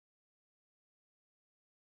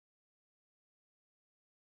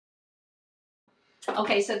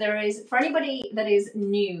Okay, so there is, for anybody that is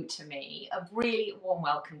new to me, a really warm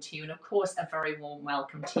welcome to you, and of course a very warm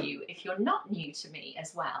welcome to you if you're not new to me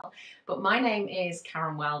as well. But my name is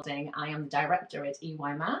Karen Welding. I am the director at EY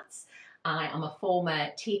Maths. I am a former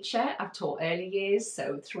teacher. I've taught early years,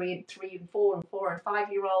 so 3 and 4 and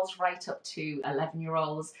 5-year-olds right up to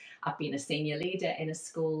 11-year-olds. I've been a senior leader in a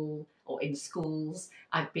school or in schools.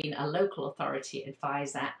 I've been a local authority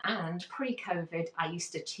advisor, and pre-COVID I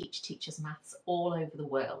used to teach teachers maths all over the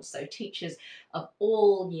world. So teachers of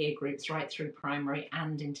all year groups right through primary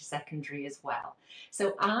and into secondary as well.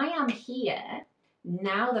 So I am here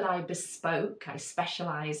now that I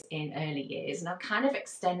specialise in early years, and I've kind of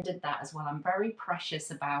extended that as well. I'm very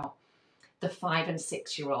precious about the 5 and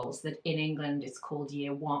 6-year-olds that in England it's called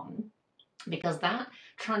year 1, because that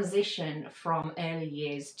transition from early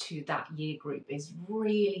years to that year group is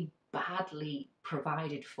really badly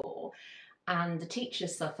provided for, and the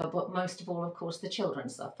teachers suffer, but most of all, of course, the children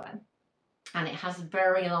suffer. And it has a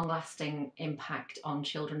very long-lasting impact on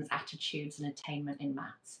children's attitudes and attainment in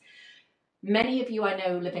maths. Many of you I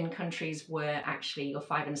know live in countries where actually your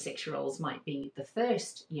 5 and 6-year-olds might be the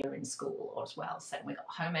first year in school as well. So we've got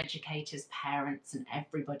home educators, parents, and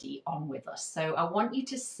everybody on with us. So I want you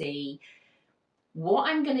to see what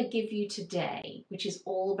I'm going to give you today, which is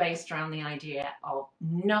all based around the idea of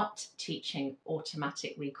not teaching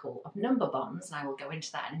automatic recall of number bonds, and I will go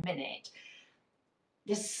into that in a minute.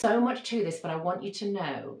 There's so much to this, but I want you to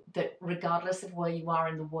know that regardless of where you are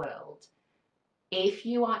in the world, if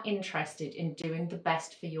you are interested in doing the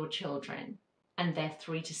best for your children and they're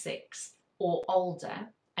 3 to 6 or older,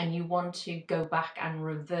 and you want to go back and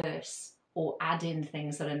reverse or add in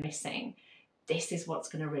things that are missing, this is what's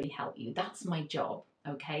going to really help you. That's my job,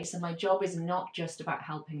 okay? So my job is not just about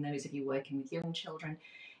helping those of you working with young children.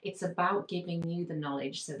 It's about giving you the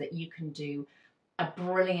knowledge so that you can do a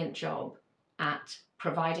brilliant job at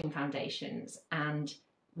providing foundations and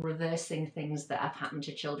reversing things that have happened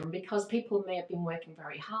to children, because people may have been working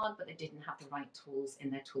very hard but they didn't have the right tools in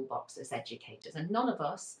their toolbox as educators, and none of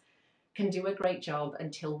us can do a great job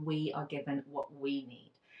until we are given what we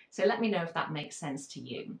need. So let me know if that makes sense to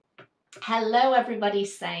you. Hello everybody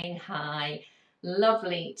saying hi,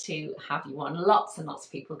 lovely to have you on, lots and lots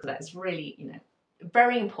of people, because that's really, you know,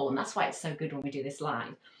 very important. That's why it's so good when we do this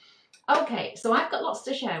live. Okay, so I've got lots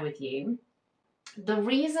to share with you. The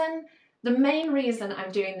main reason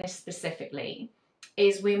I'm doing this specifically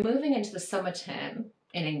is we're moving into the summer term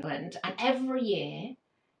in England, and every year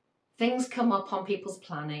things come up on people's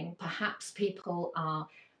planning. Perhaps people are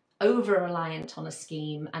over-reliant on a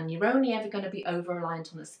scheme, and you're only ever going to be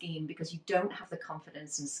over-reliant on a scheme because you don't have the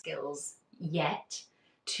confidence and skills yet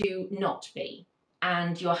to not be.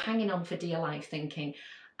 And you're hanging on for dear life thinking,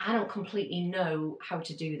 I don't completely know how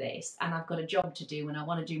to do this, and I've got a job to do and I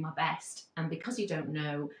want to do my best. And because you don't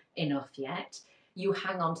know enough yet, you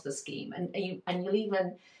hang on to the scheme, and you'll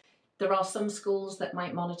even, there are some schools that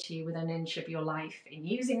might monitor you within an inch of your life in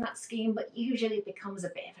using that scheme, but usually it becomes a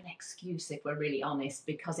bit of an excuse if we're really honest,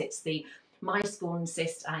 because it's my school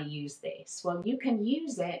insists I use this. Well, you can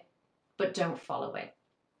use it, but don't follow it.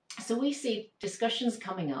 So we see discussions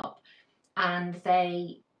coming up, and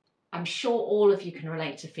I'm sure all of you can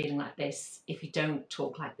relate to feeling like this if you don't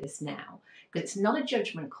talk like this now, because it's not a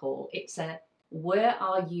judgment call. It's a, where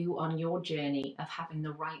are you on your journey of having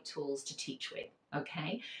the right tools to teach with,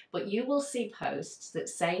 okay? But you will see posts that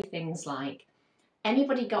say things like,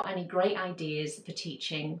 anybody got any great ideas for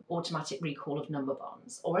teaching automatic recall of number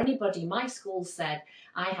bonds? Or anybody, my school said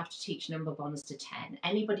I have to teach number bonds to 10.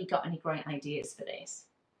 Anybody got any great ideas for this?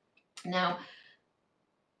 Now,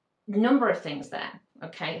 number of things there,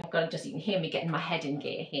 okay? I've got to just, you can hear me getting my head in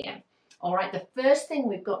gear here. All right, the first thing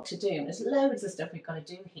we've got to do, and there's loads of stuff we've got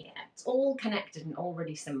to do here. It's all connected and all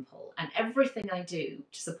really simple. And everything I do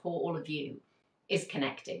to support all of you is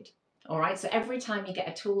connected. All right, so every time you get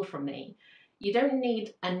a tool from me, you don't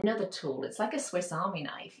need another tool. It's like a Swiss Army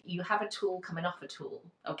knife. You have a tool coming off a tool,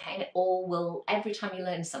 okay? And it all will, every time you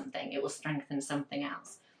learn something, it will strengthen something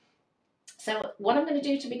else. So what I'm going to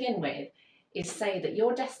do to begin with is say that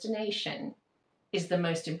your destination is the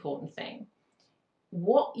most important thing.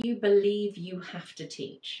 What you believe you have to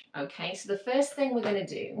teach, okay? So the first thing we're going to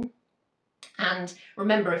do, and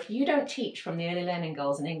remember, if you don't teach from the early learning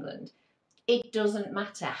goals in England, it doesn't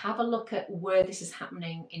matter. Have a look at where this is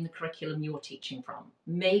happening in the curriculum you're teaching from.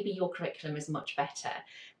 Maybe your curriculum is much better,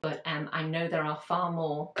 but I know there are far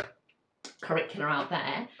more curricula out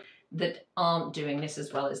there that aren't doing this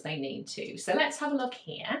as well as they need to. So let's have a look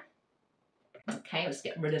here. Okay, let's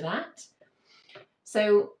get rid of that.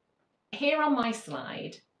 So here on my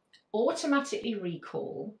slide, automatically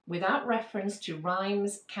recall, without reference to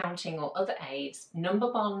rhymes, counting or other aids,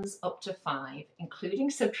 number bonds up to 5, including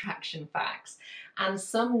subtraction facts, and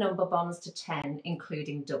some number bonds to 10,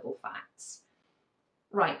 including double facts.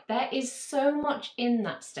 Right, there is so much in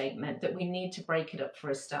that statement that we need to break it up for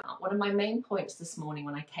a start. One of my main points this morning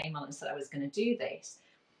when I came on and said I was going to do this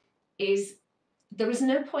is there is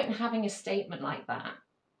no point in having a statement like that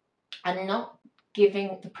and not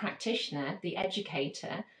giving the practitioner, the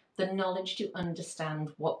educator, the knowledge to understand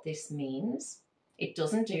what this means. It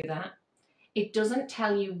doesn't do that. It doesn't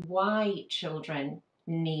tell you why children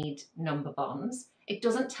need number bonds. It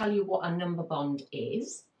doesn't tell you what a number bond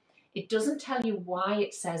is. It doesn't tell you why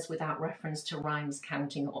it says without reference to rhymes,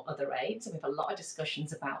 counting or other aids. And we have a lot of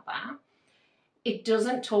discussions about that. It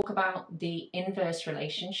doesn't talk about the inverse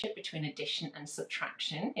relationship between addition and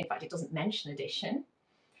subtraction. In fact, it doesn't mention addition.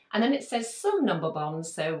 And then it says some number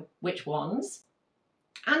bonds, so which ones?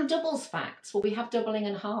 And doubles facts. Well, we have doubling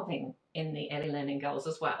and halving in the early learning goals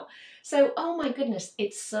as well. So, oh my goodness,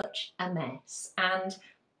 it's such a mess. And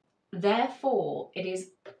therefore, it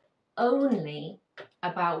is only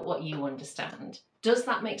about what you understand. Does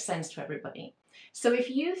that make sense to everybody? So if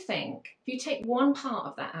you take one part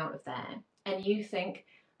of that out of there and you think,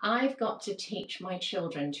 I've got to teach my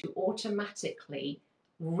children to automatically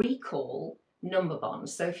recall number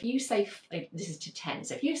bonds. So if you say, this is to 10,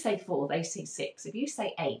 so if you say 4, they say 6. If you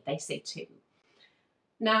say 8, they say 2.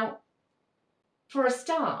 Now, for a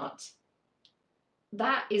start,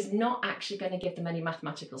 that is not actually going to give them any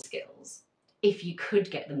mathematical skills if you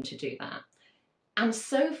could get them to do that. And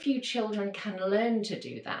so few children can learn to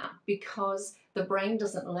do that because the brain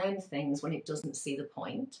doesn't learn things when it doesn't see the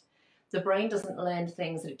point. The brain doesn't learn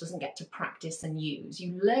things that it doesn't get to practice and use.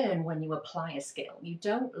 You learn when you apply a skill. You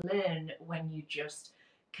don't learn when you just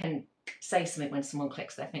can say something when someone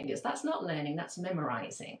clicks their fingers. That's not learning, that's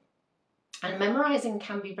memorizing. And memorizing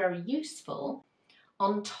can be very useful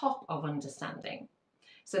on top of understanding.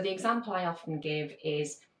 So the example I often give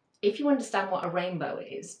is, if you understand what a rainbow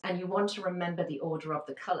is and you want to remember the order of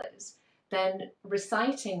the colours, then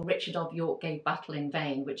reciting Richard of York gave battle in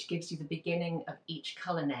vain, which gives you the beginning of each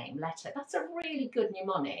colour name, letter, that's a really good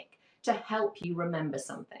mnemonic to help you remember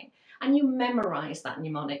something. And you memorise that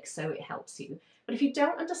mnemonic so it helps you. But if you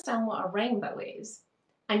don't understand what a rainbow is,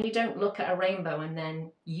 and you don't look at a rainbow and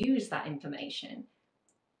then use that information,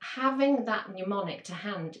 having that mnemonic to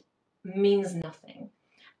hand means nothing.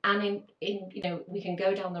 And we can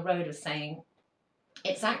go down the road of saying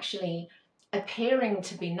it's actually appearing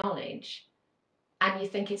to be knowledge, and you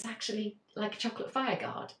think it's actually like a chocolate fire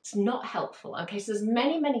guard. It's not helpful. Okay, so there's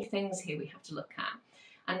many things here we have to look at.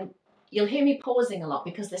 And you'll hear me pausing a lot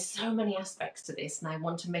because there's so many aspects to this, and I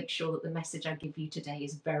want to make sure that the message I give you today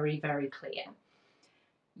is very, very clear.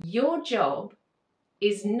 Your job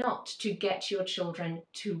is not to get your children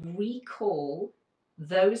to recall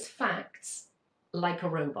those facts like a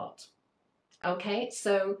robot. Okay,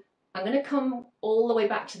 so I'm going to come all the way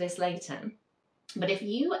back to this later, but if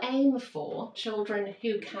you aim for children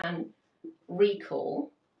who can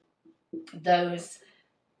recall those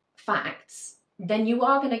facts, then you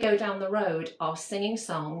are going to go down the road of singing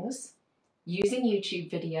songs, using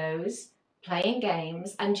YouTube videos, playing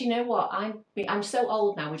games. And you know what, I'm so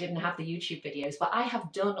old now, we didn't have the YouTube videos, but I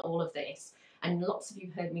have done all of this, and lots of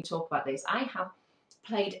you heard me talk about this. I have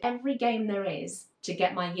played every game there is to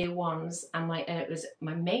get my year ones and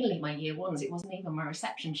mainly my year ones, it wasn't even my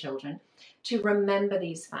reception children, to remember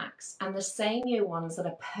these facts. And the same year ones that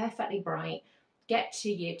are perfectly bright get to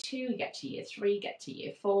year 2, get to year 3, get to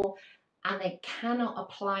year 4, and they cannot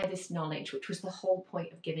apply this knowledge, which was the whole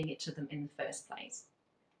point of giving it to them in the first place.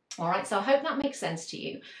 All right, so I hope that makes sense to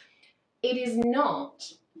you. It is not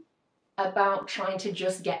about trying to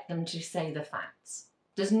just get them to say the facts.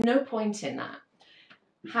 There's no point in that.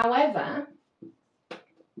 However,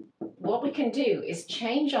 what we can do is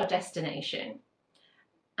change our destination,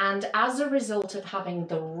 and as a result of having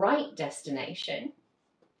the right destination,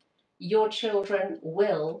 your children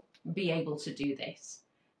will be able to do this,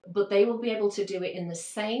 but they will be able to do it in the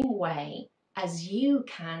same way as you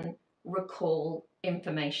can recall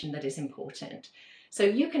information that is important. So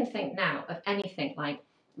you can think now of anything like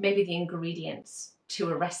maybe the ingredients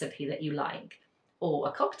to a recipe that you like, or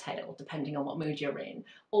a cocktail, depending on what mood you're in,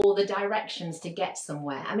 or the directions to get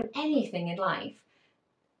somewhere. I mean, anything in life.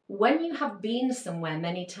 When you have been somewhere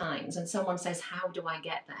many times and someone says, how do I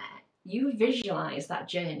get there? You visualize that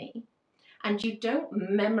journey, and you don't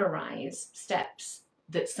memorize steps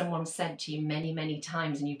that someone said to you many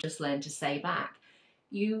times and you just learned to say back.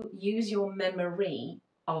 You use your memory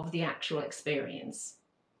of the actual experience.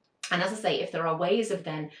 And as I say, if there are ways of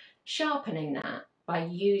then sharpening that by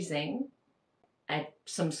using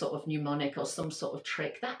some sort of mnemonic or some sort of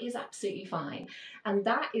trick. That is absolutely fine. And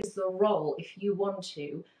that is the role, if you want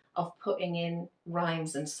to, of putting in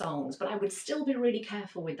rhymes and songs. But I would still be really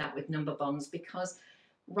careful with that with number bonds, because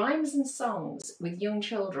rhymes and songs with young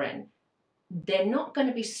children, they're not going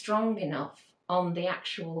to be strong enough on the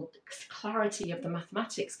actual clarity of the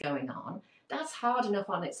mathematics going on. That's hard enough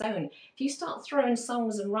on its own. If you start throwing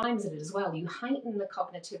songs and rhymes at it as well, you heighten the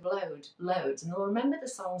cognitive loads, and they'll remember the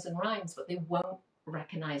songs and rhymes, but they won't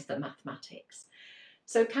recognize the mathematics.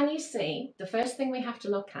 So can you see, the first thing we have to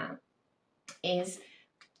look at is,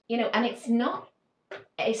 and it's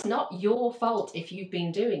not your fault if you've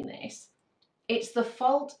been doing this. It's the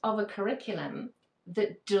fault of a curriculum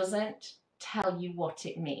that doesn't tell you what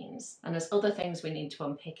it means. And there's other things we need to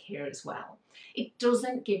unpick here as well. It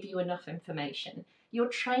doesn't give you enough information. Your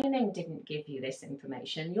training didn't give you this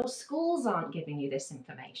information. Your schools aren't giving you this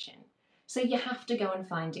information. So you have to go and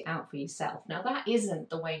find it out for yourself. Now, that isn't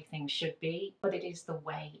the way things should be, but it is the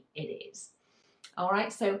way it is. All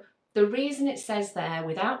right, so the reason it says there,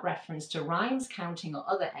 without reference to rhymes, counting, or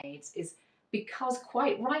other aids, is because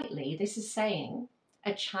quite rightly, this is saying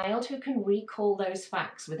a child who can recall those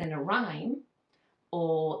facts within a rhyme,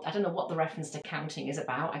 or I don't know what the reference to counting is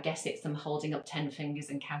about. I guess it's them holding up 10 fingers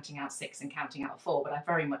and counting out 6 and counting out 4, but I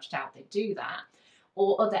very much doubt they do that.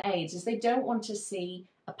 Or other aids, is they don't want to see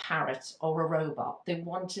a parrot or a robot. They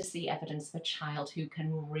want to see evidence of a child who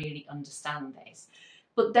can really understand this.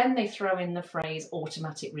 But then they throw in the phrase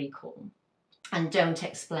automatic recall and don't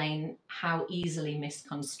explain how easily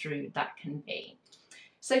misconstrued that can be.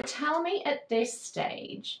 So tell me at this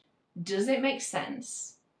stage, does it make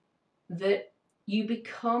sense that you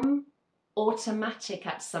become automatic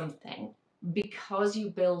at something because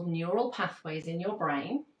you build neural pathways in your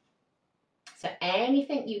brain? So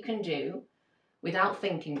anything you can do without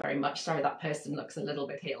thinking very much. Sorry, that person looks a little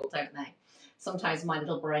bit healed, don't they? Sometimes my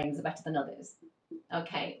little brains are better than others.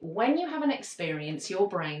 Okay, when you have an experience, your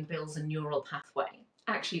brain builds a neural pathway,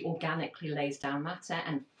 actually organically lays down matter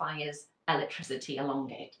and fires electricity along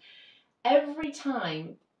it. Every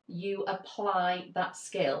time you apply that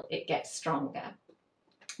skill, it gets stronger.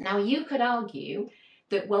 Now, you could argue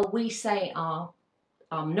that, well, we say our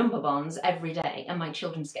number bonds every day and my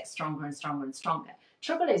children just get stronger and stronger and stronger.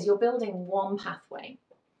 Trouble is, you're building one pathway,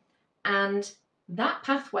 and that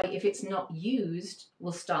pathway, if it's not used,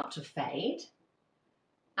 will start to fade.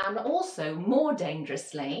 And also, more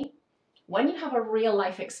dangerously, when you have a real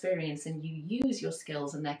life experience and you use your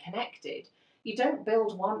skills and they're connected, you don't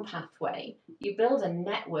build one pathway, you build a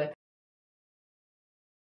network.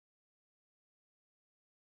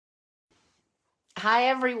 Hi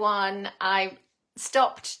everyone, I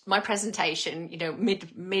stopped my presentation,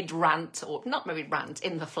 mid rant, or not mid rant,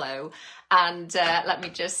 in the flow, and let me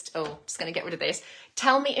just going to get rid of this.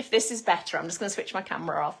 Tell me if this is better. I'm just going to switch my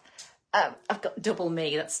camera off. I've got double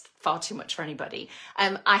me, that's far too much for anybody.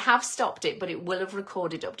 I have stopped it, but it will have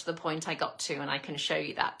recorded up to the point I got to, and I can show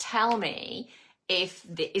you that. Tell me if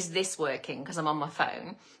is this working, because I'm on my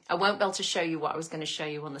phone. I won't be able to show you what I was going to show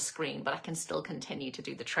you on the screen, but I can still continue to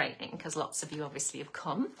do the training, because lots of you obviously have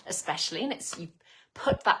come, especially, and you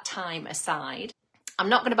put that time aside. I'm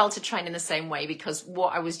not going to be able to train in the same way, because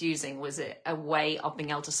what I was using was a way of being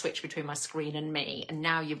able to switch between my screen and me, and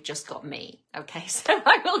now you've just got me. Okay, so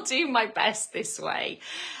I will do my best this way.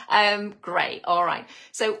 Great, all right.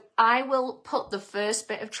 So I will put the first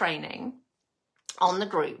bit of training on the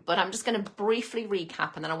group, but I'm just going to briefly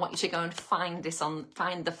recap, and then I want you to go and find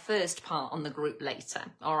the first part on the group later.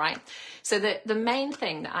 All right. So the main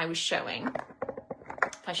thing that I was showing,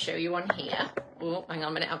 if I show you on here, oh, hang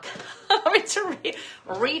on a minute, I'm going to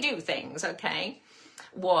redo things, okay,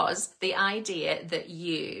 was the idea that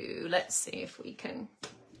let's see if we can,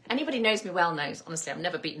 anybody knows me well knows, honestly, I'm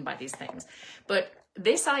never beaten by these things, but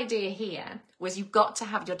this idea here was you've got to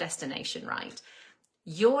have your destination right.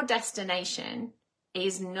 Your destination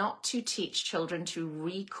is not to teach children to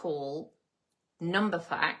recall number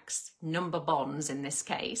facts, number bonds in this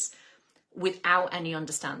case, without any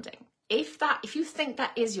understanding. If you think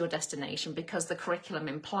that is your destination because the curriculum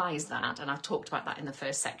implies that, and I've talked about that in the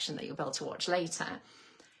first section that you'll be able to watch later,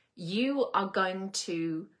 you are going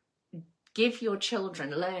to give your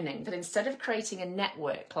children learning that instead of creating a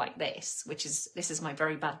network like this is my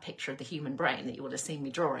very bad picture of the human brain that you would have seen me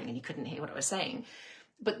drawing and you couldn't hear what I was saying.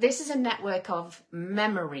 But this is a network of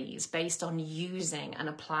memories based on using and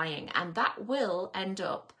applying, and that will end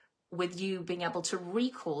up with you being able to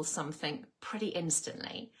recall something pretty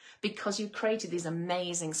instantly because you created these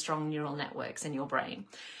amazing strong neural networks in your brain.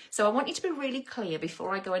 So I want you to be really clear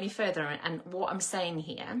before I go any further, and what I'm saying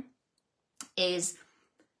here is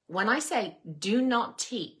when I say do not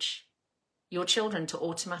teach your children to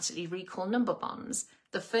automatically recall number bonds,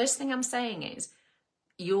 the first thing I'm saying is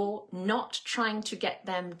you're not trying to get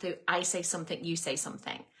them to, I say something, you say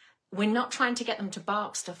something. We're not trying to get them to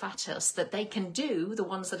bark stuff at us that they can do, the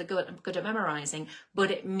ones that are good at memorizing,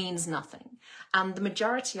 but it means nothing. And the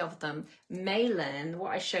majority of them may learn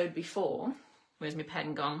what I showed before. Where's my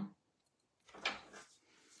pen gone?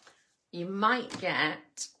 You might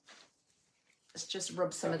get, let's just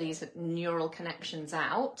rub some of these neural connections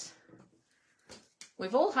out.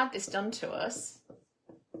 We've all had this done to us.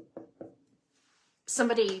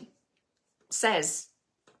 Somebody says,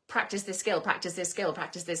 practice this skill, practice this skill,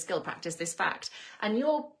 practice this skill, practice this fact. And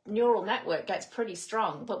your neural network gets pretty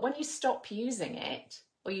strong. But when you stop using it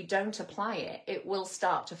or you don't apply it, it will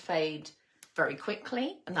start to fade very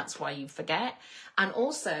quickly. And that's why you forget. And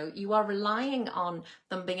also you are relying on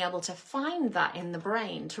them being able to find that in the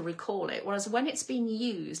brain to recall it. Whereas when it's been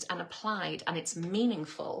used and applied and it's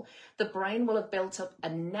meaningful, the brain will have built up a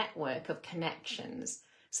network of connections.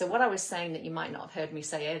 So what I was saying that you might not have heard me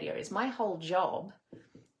say earlier is my whole job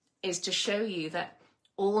is to show you that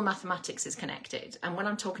all mathematics is connected. And when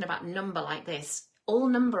I'm talking about number like this, all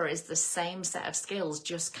number is the same set of skills,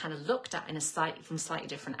 just kind of looked at in a from slightly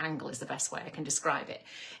different angle is the best way I can describe it.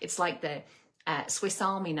 It's like the Swiss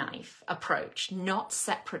Army knife approach, not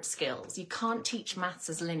separate skills. You can't teach maths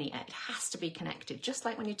as linear. It has to be connected. Just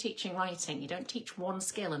like when you're teaching writing, you don't teach one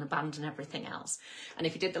skill and abandon everything else. And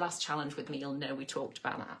if you did the last challenge with me, you'll know we talked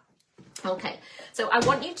about that. Okay, so I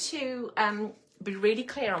want you to be really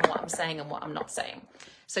clear on what I'm saying and what I'm not saying.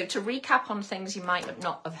 So to recap on things you might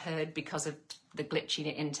not have heard because of the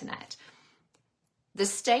glitchy internet, the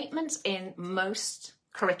statements in most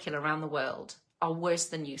curricula around the world are worse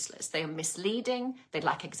than useless. They are misleading, they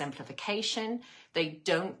lack exemplification, they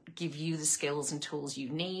don't give you the skills and tools you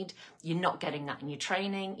need. You're not getting that in your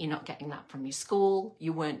training, you're not getting that from your school,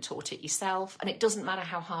 you weren't taught it yourself, and it doesn't matter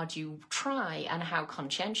how hard you try and how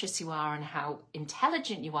conscientious you are and how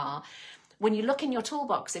intelligent you are. When you look in your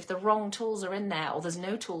toolbox, if the wrong tools are in there or there's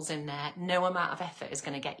no tools in there, no amount of effort is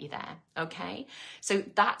going to get you there, okay? So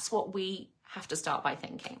that's what we have to start by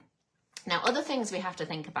thinking. Now, other things we have to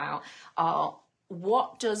think about are,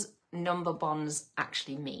 what does number bonds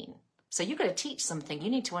actually mean? So you've got to teach something, you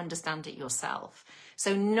need to understand it yourself.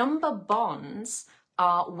 So number bonds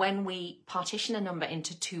are when we partition a number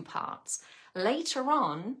into two parts. Later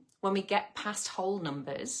on, when we get past whole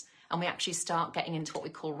numbers, and we actually start getting into what we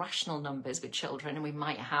call rational numbers with children, and we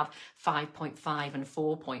might have 5.5 and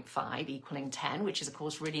 4.5 equaling 10, which is of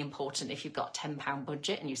course really important if you've got a £10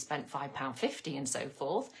 budget and you've spent £5.50 and so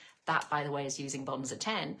forth. That, by the way, is using bonds of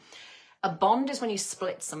 10. A bond is when you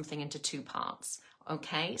split something into two parts,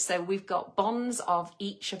 okay? So we've got bonds of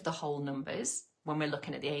each of the whole numbers when we're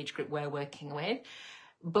looking at the age group we're working with,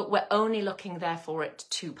 but we're only looking therefore at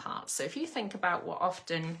two parts. So if you think about what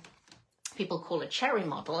often people call a cherry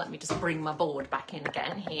model. Let me just bring my board back in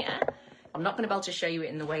again here. I'm not going to be able to show you it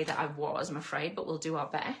in the way that I was, I'm afraid, but we'll do our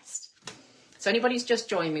best. So anybody who's just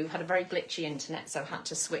joined me, we've had a very glitchy internet, so I had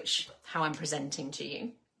to switch how I'm presenting to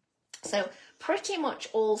you. So pretty much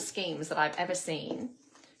all schemes that I've ever seen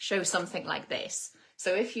show something like this.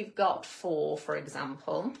 So if you've got 4, for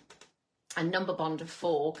example, a number bond of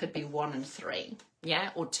 4 could be 1 and 3,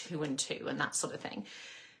 yeah, or 2 and 2 and that sort of thing.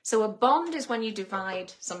 So a bond is when you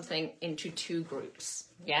divide something into two groups,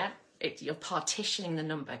 yeah? You're partitioning the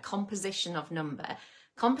number, composition of number.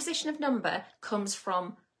 Composition of number comes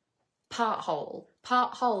from part whole.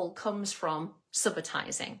 Part whole comes from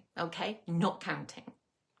subitizing, okay? Not counting.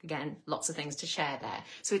 Again, lots of things to share there.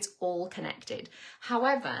 So it's all connected.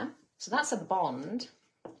 However, so that's a bond.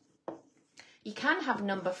 You can have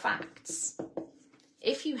number facts.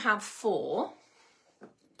 If you have 4,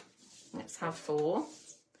 let's have 4.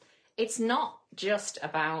 It's not just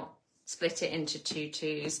about split it into 2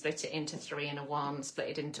 2s, split it into 3 and a 1, split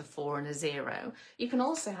it into 4 and a 0. You can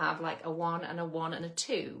also have like a 1 and a 1 and a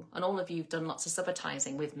 2. And all of you have done lots of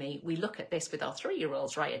subitizing with me. We look at this with our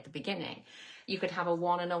 3-year-olds right at the beginning. You could have a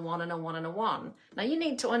 1 and a 1 and a 1 and a 1. Now you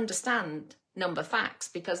need to understand number facts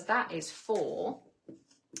because that is 4.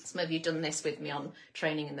 Some of you have done this with me on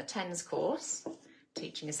training in the tens course,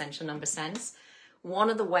 teaching essential number sense. One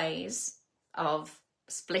of the ways of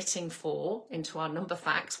splitting 4 into our number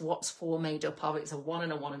facts, what's 4 made up of? It's a 1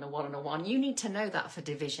 and a 1 and a 1 and a 1. You need to know that for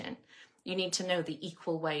division. You need to know the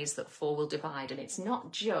equal ways that 4 will divide, and it's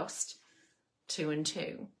not just 2 and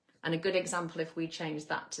 2. And a good example, if we change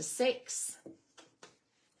that to 6,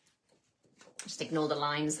 just ignore the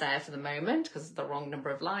lines there for the moment because it's the wrong number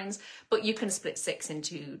of lines, but you can split 6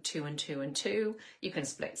 into 2 and 2 and 2. You can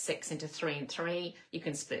split 6 into 3 and 3. You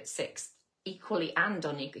can split 6 equally and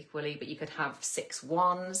unequally, but you could have 6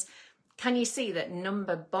 ones. Can you see that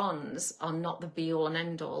number bonds are not the be all and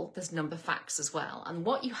end all? There's number facts as well. And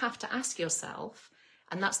what you have to ask yourself,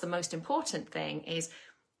 and that's the most important thing, is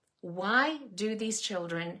why do these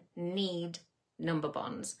children need number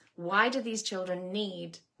bonds? Why do these children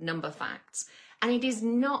need number facts? And it is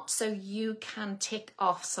not so you can tick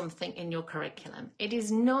off something in your curriculum. It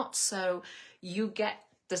is not so you get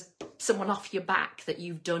someone off your back that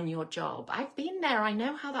you've done your job. I've been there. I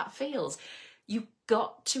know how that feels. You've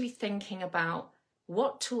got to be thinking about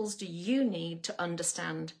what tools do you need to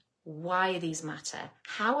understand why these matter?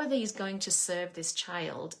 How are these going to serve this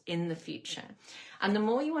child in the future? And the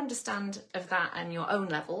more you understand of that on your own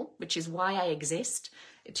level, which is why I exist,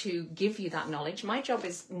 to give you that knowledge. My job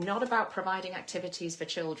is not about providing activities for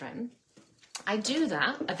children. I do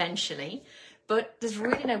that eventually, but there's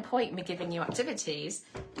really no point in me giving you activities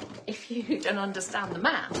if you don't understand the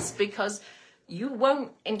maths, because you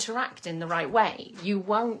won't interact in the right way. You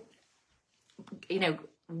won't,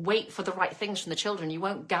 wait for the right things from the children. You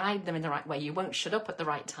won't guide them in the right way. You won't shut up at the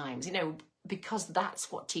right times, because that's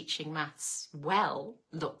what teaching maths well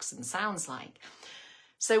looks and sounds like.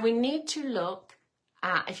 So we need to look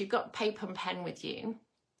at, if you've got paper and pen with you,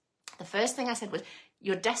 the first thing I said was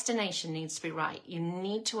your destination needs to be right. You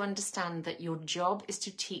need to understand that your job is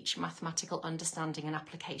to teach mathematical understanding and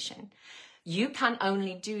application. You can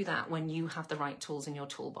only do that when you have the right tools in your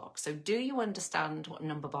toolbox. So do you understand what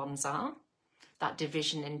number bonds are? That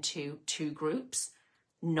division into 2 groups,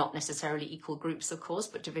 not necessarily equal groups, of course,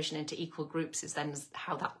 but division into equal groups is then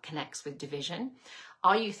how that connects with division.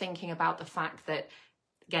 Are you thinking about the fact that,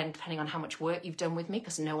 again, depending on how much work you've done with me,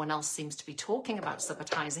 because no one else seems to be talking about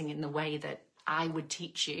subitizing in the way that I would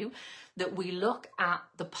teach you, that we look at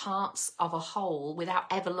the parts of a whole without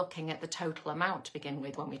ever looking at the total amount to begin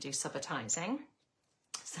with when we do subitizing.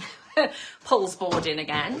 So, Paul's board in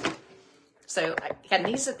again. So again,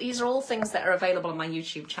 these are all things that are available on my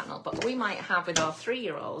YouTube channel, but we might have with our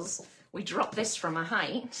 3-year-olds, we drop this from a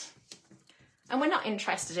height, and we're not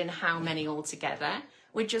interested in how many altogether.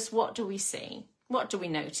 We're just, what do we see? What do we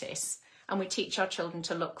notice? And we teach our children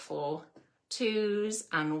to look for 2s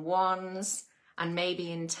and 1s, and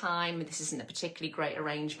maybe in time, this isn't a particularly great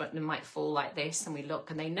arrangement, and it might fall like this, and we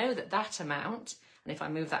look and they know that amount, and if I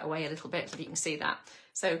move that away a little bit, so you can see that.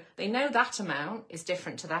 So they know that amount is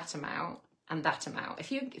different to that amount and that amount.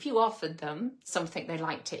 If you offered them something they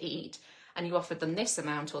like to eat, and you offered them this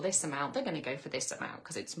amount or this amount, they're going to go for this amount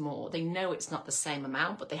because it's more. They know it's not the same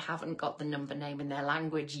amount, but they haven't got the number name in their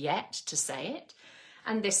language yet to say it.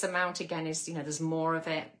 And this amount, again, is, there's more of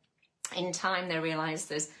it. In time, they realise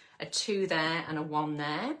there's a 2 there and a 1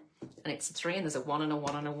 there, and it's a 3, and there's a 1 and a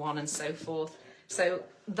 1 and a 1, and so forth. So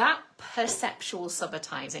that perceptual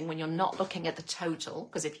subitizing, when you're not looking at the total,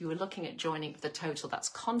 because if you were looking at joining the total, that's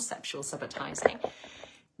conceptual subitizing,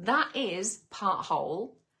 that is part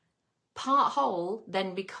whole. Part whole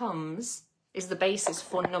then is the basis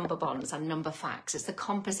for number bonds and number facts. It's the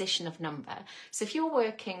composition of number. So if you're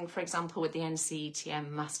working, for example, with the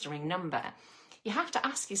NCETM mastering number, you have to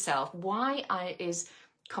ask yourself, why is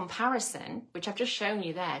comparison, which I've just shown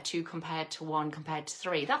you there, 2 compared to 1 compared to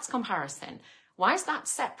 3, that's comparison. Why is that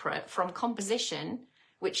separate from composition,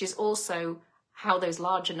 which is also how those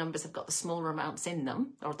larger numbers have got the smaller amounts in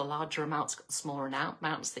them, or the larger amounts got the smaller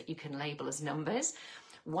amounts that you can label as numbers?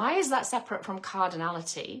 Why is that separate from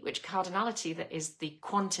cardinality, which cardinality that is the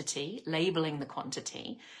quantity, labeling the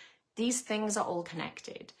quantity? These things are all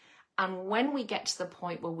connected. And when we get to the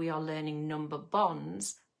point where we are learning number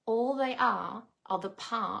bonds, all they are the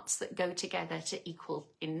parts that go together to equal,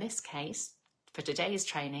 in this case, for today's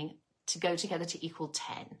training, to go together to equal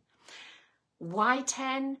 10. Why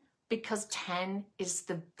 10? Because 10 is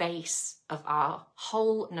the base of our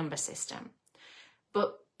whole number system.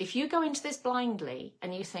 But if you go into this blindly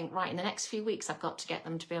and you think, right, in the next few weeks, I've got to get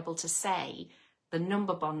them to be able to say the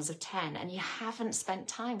number bonds of 10, and you haven't spent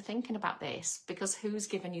time thinking about this, because who's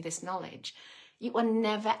given you this knowledge? You are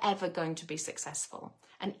never, ever going to be successful.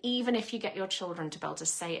 And even if you get your children to be able to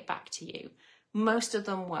say it back to you, most of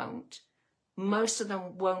them won't. Most of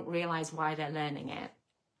them won't realise why they're learning it.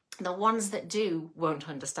 The ones that do won't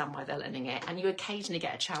understand why they're learning it. And you occasionally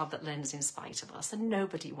get a child that learns in spite of us, and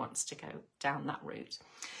nobody wants to go down that route.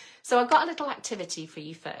 So I've got a little activity for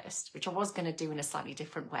you first, which I was going to do in a slightly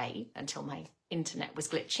different way until my internet was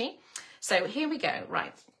glitchy. So here we go.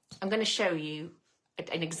 Right. I'm going to show you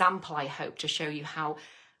an example, I hope, to show you how,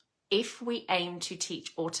 if we aim to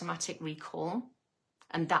teach automatic recall,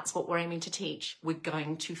 and that's what we're aiming to teach, we're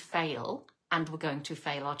going to fail, and we're going to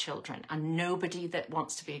fail our children. And nobody that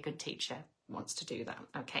wants to be a good teacher wants to do that,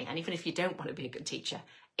 okay? And even if you don't want to be a good teacher,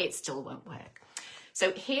 it still won't work.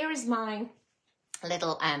 So here is my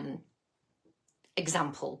little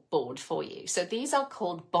example board for you. So these are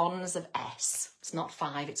called bonds of S. It's not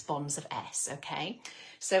 5, it's bonds of S, okay?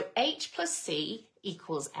 So H plus C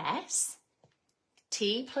equals S.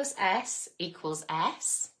 T plus S equals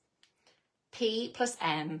S. P plus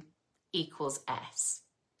M equals S,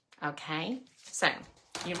 okay? So,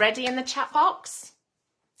 you ready in the chat box?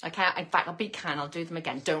 Okay, in fact, I'll be kind, I'll do them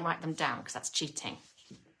again. Don't write them down because that's cheating.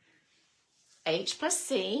 H plus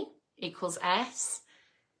C equals S.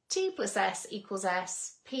 T plus S equals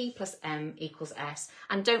S. P plus M equals S.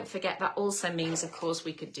 And don't forget, that also means, of course,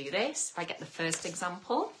 we could do this. If I get the first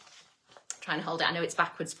example, try and hold it. I know it's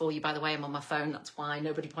backwards for you, by the way. I'm on my phone. That's why.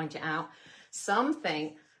 Nobody point it out.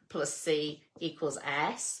 Something plus C equals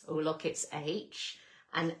S. Oh, look, it's H.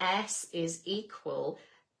 And S is equal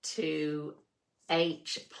to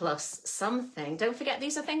H plus something. Don't forget,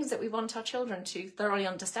 these are things that we want our children to thoroughly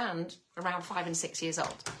understand around 5 and 6 years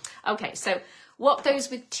old. Okay, so what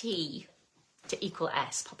goes with T to equal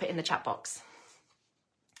S? Pop it in the chat box.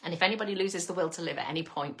 And if anybody loses the will to live at any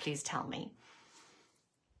point, please tell me.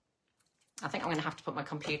 I think I'm going to have to put my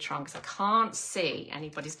computer on because I can't see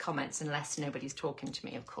anybody's comments unless nobody's talking to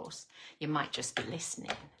me, of course. You might just be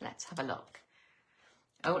listening. Let's have a look.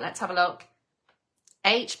 Oh, let's have a look.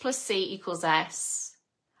 H plus C equals S.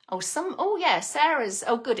 Oh yeah, Sarah's,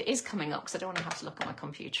 oh good, it is coming up because I don't want to have to look at my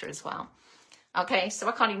computer as well. Okay, so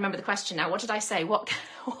I can't even remember the question now. What did I say? What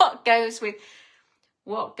goes with,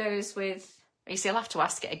 you see, I'll have to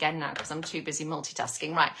ask it again now because I'm too busy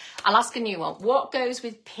multitasking. Right, I'll ask a new one. What goes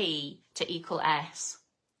with P to equal S?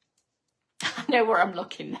 I know where I'm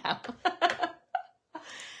looking now.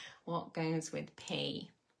 What goes with P?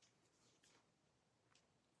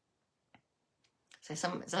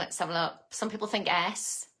 So let's have a look. Some people think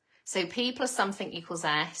S. So P plus something equals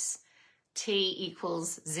S. T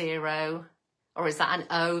equals 0. Or is that an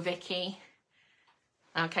O, Vicky?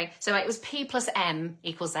 Okay, so it was P plus M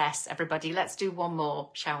equals S, everybody. Let's do one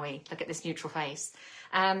more, shall we? Look at this neutral face.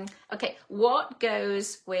 Okay, what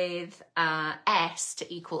goes with S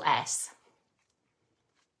to equal S?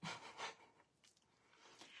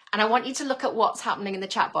 And I want you to look at what's happening in the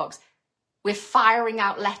chat box. We're firing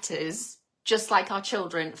out letters just like our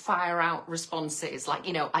children fire out responses. Like,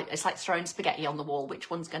 you know, it's like throwing spaghetti on the wall. Which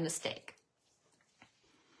one's going to stick?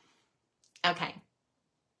 Okay.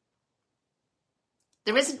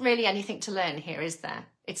 There isn't really anything to learn here, is there?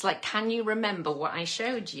 It's like, can you remember what I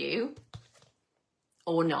showed you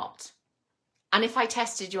or not? And if I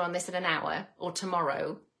tested you on this in an hour or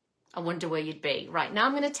tomorrow, I wonder where you'd be. Right, now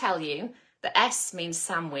I'm going to tell you that S means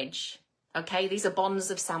sandwich. Okay, these are bonds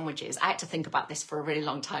of sandwiches. I had to think about this for a really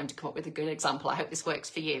long time to come up with a good example. I hope this works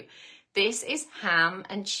for you. This is ham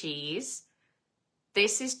and cheese.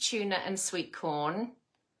 This is tuna and sweet corn.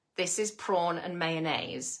 This is prawn and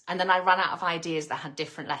mayonnaise. And then I ran out of ideas that had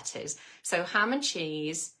different letters. So ham and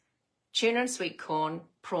cheese, tuna and sweet corn,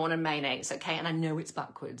 prawn and mayonnaise. Okay, and I know it's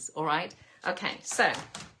backwards, all right? Okay, so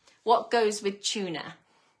what goes with tuna?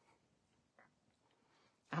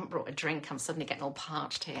 I haven't brought a drink. I'm suddenly getting all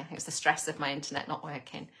parched here. It's the stress of my internet not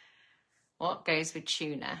working. What goes with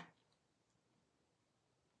tuna?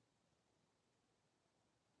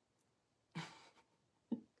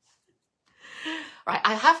 Right,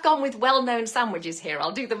 I have gone with well-known sandwiches here.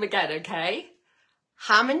 I'll do them again, okay?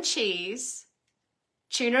 Ham and cheese,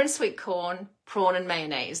 tuna and sweet corn, prawn and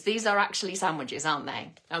mayonnaise. These are actually sandwiches, aren't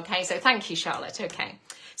they? Okay, so thank you, Charlotte. Okay,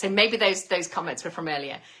 so maybe those comments were from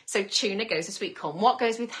earlier. So tuna goes with sweet corn. What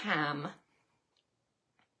goes with ham?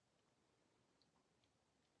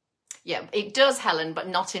 Yeah, it does, Helen, but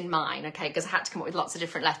not in mine, okay, because I had to come up with lots of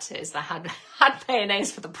different letters. I had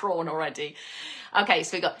mayonnaise for the prawn already. Okay,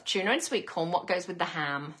 so we got tuna and sweet corn. What goes with the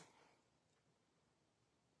ham?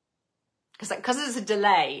 Because there's a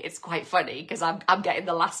delay, it's quite funny, because I'm getting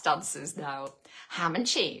the last answers now. Ham and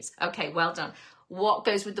cheese. Okay, well done. What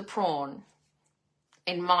goes with the prawn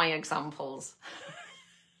in my examples?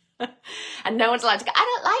 And no one's allowed to go,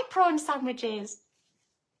 I don't like prawn sandwiches.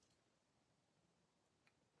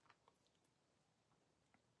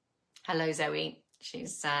 Hello, Zoe.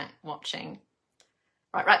 She's watching.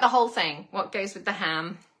 Right, write the whole thing. What goes with the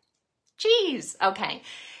ham? Cheese. Okay.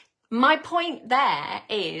 My point there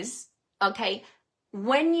is, okay,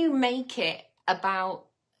 when you make it about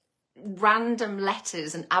random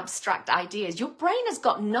letters and abstract ideas, your brain has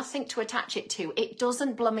got nothing to attach it to. It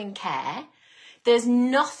doesn't blooming care. There's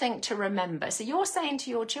nothing to remember. So you're saying to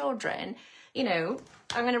your children, you know,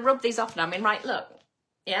 I'm going to rub these off now. I mean, right, look,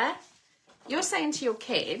 yeah? You're saying to your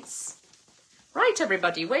kids, right,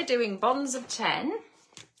 everybody, we're doing bonds of 10.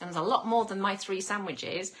 and there's a lot more than my 3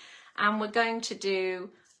 sandwiches. And we're going to do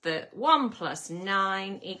the 1 plus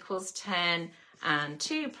 9 equals 10, and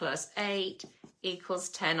 2 plus 8 equals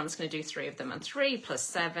 10. I'm just going to do 3 of them, and 3 plus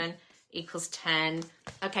 7 equals 10.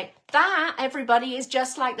 Okay, that, everybody, is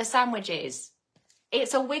just like the sandwiches.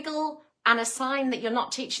 It's a wiggle and a sign that you're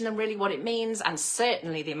not teaching them really what it means, and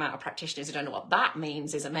certainly the amount of practitioners who don't know what that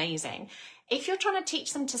means is amazing. If you're trying to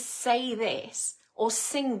teach them to say this, or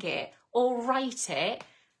sing it, or write it,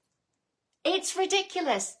 it's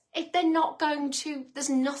ridiculous. If they're not going to, there's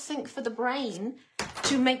nothing for the brain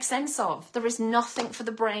to make sense of. There is nothing for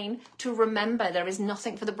the brain to remember. There is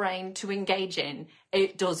nothing for the brain to engage in.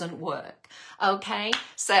 It doesn't work. Okay,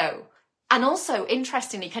 so, and also,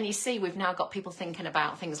 interestingly, can you see we've now got people thinking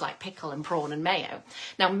about things like pickle and prawn and mayo.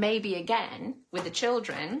 Now, maybe again, with the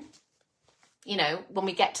children, you know, when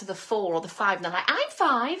we get to the 4 or the 5, and they're like, I'm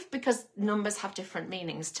 5, because numbers have different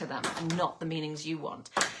meanings to them and not the meanings you want.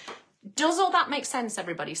 Does all that make sense,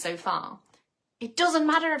 everybody, so far? It doesn't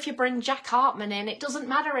matter if you bring Jack Hartman in. It doesn't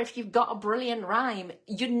matter if you've got a brilliant rhyme.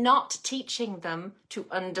 You're not teaching them to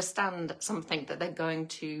understand something that they're going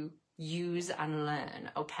to use and learn,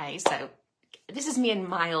 okay? So this is me in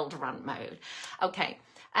mild rant mode. Okay,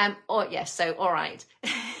 so, all right.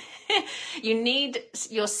 You need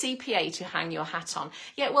your CPA to hang your hat on.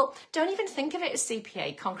 Yeah, well, don't even think of it as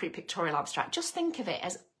CPA, concrete pictorial abstract. Just think of it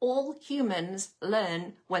as all humans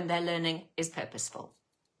learn when their learning is purposeful.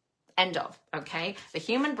 End of, okay? The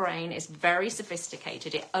human brain is very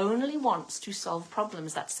sophisticated. It only wants to solve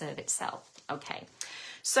problems that serve itself, okay?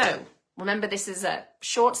 So remember, this is a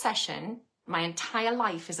short session. My entire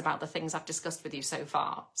life is about the things I've discussed with you so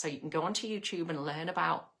far. So you can go onto YouTube and learn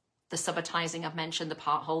about the subitizing I've mentioned, the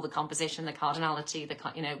part whole, the composition, the cardinality,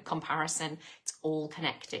 the comparison. It's all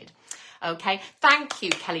connected. Okay, thank you,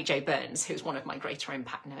 Kelly J. Burns, who's one of my Greater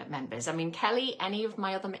Impact members. I mean, Kelly, any of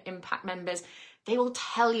my other Impact members, they will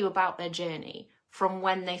tell you about their journey from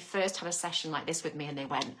when they first had a session like this with me and they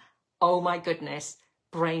went, oh my goodness,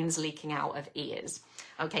 brains leaking out of ears.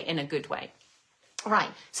 Okay, in a good way.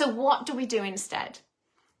 Right, so what do we do instead?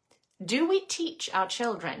 Do we teach our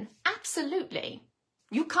children? Absolutely.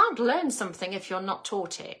 You can't learn something if you're not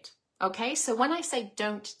taught it. Okay, so when I say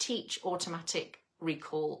don't teach automatic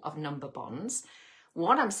recall of number bonds,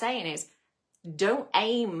 what I'm saying is don't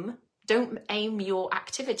aim your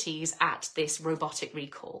activities at this robotic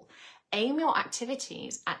recall. Aim your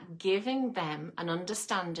activities at giving them an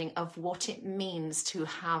understanding of what it means to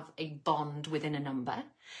have a bond within a number.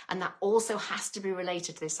 And that also has to be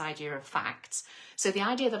related to this idea of facts. So the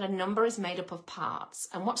idea that a number is made up of parts.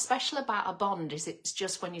 And what's special about a bond is it's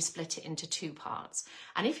just when you split it into 2 parts.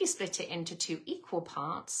 And if you split it into 2 equal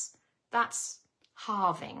parts, that's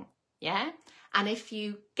halving, yeah? And if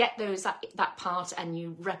you get that part and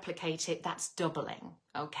you replicate it, that's doubling,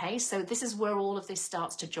 okay? So this is where all of this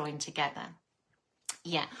starts to join together.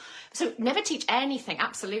 Yeah, so never teach anything,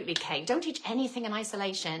 absolutely, Kate. Don't teach anything in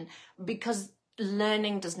isolation, because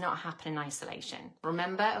learning does not happen in isolation.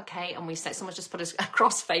 Remember, okay? And we said, someone's just put a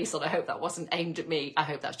cross face on. I hope that wasn't aimed at me. I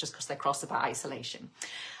hope that's just because they're cross about isolation.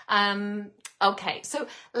 Okay, so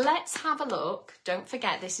let's have a look. Don't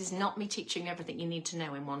forget, this is not me teaching everything you need to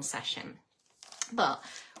know in one session. But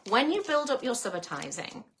when you build up your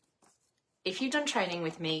subitizing, if you've done training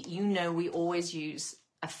with me, you know we always use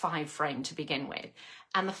a 5 frame to begin with.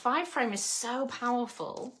 And the 5 frame is so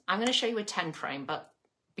powerful. I'm going to show you a 10 frame, but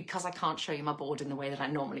because I can't show you my board in the way that I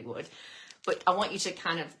normally would. But I want you to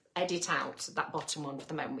kind of edit out that bottom one for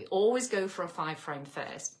the moment. We always go for a 5 frame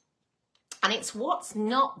first. And it's what's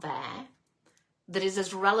not there that is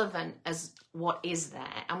as relevant as what is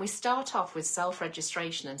there. And we start off with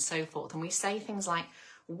self-registration and so forth. And we say things like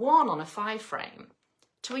 1 on a 5 frame.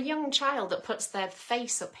 To a young child that puts their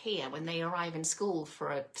face up here when they arrive in school for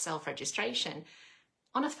a self-registration,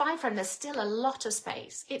 on a 5 frame, there's still a lot of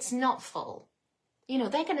space. It's not full. You know,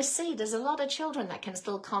 they're going to see there's a lot of children that can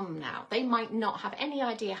still come now. They might not have any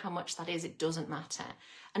idea how much that is. It doesn't matter.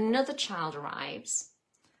 Another child arrives.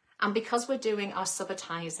 And because we're doing our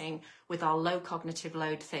subitizing with our low cognitive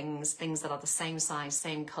load things that are the same size,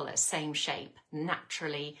 same color, same shape,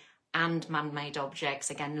 naturally, and man-made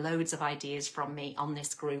objects, again, loads of ideas from me on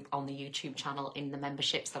this group, on the YouTube channel, in the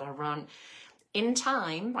memberships that I run. In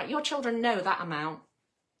time, right, your children know that amount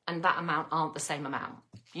and that amount aren't the same amount.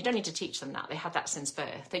 You don't need to teach them that. They had that since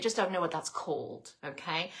birth. They just don't know what that's called,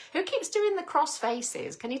 okay? Who keeps doing the cross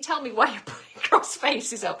faces? Can you tell me why you're putting cross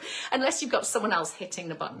faces up? Unless you've got someone else hitting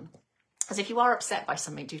the button. Because if you are upset by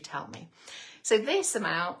something, do tell me. So this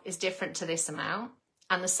amount is different to this amount.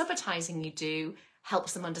 And the subitizing you do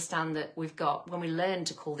helps them understand that we've got, when we learn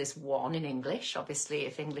to call this one in English, obviously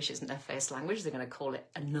if English isn't their first language, they're going to call it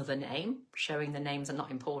another name, showing the names are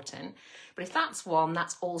not important. But if that's one,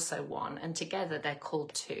 that's also one, and together they're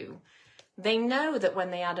called two. They know that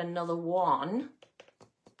when they add another one,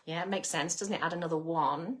 yeah, it makes sense, doesn't it? Add another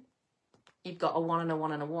one, you've got a one and a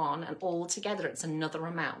one and a one, and all together it's another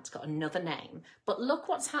amount, it's got another name. But look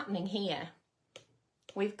what's happening here.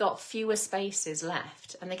 We've got fewer spaces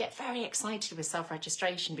left, and they get very excited with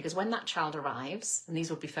self-registration, because when that child arrives, and these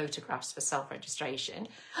would be photographs for self-registration,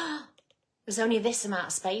 there's only this amount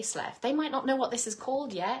of space left. They might not know what this is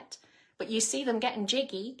called yet, but you see them getting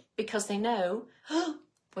jiggy because they know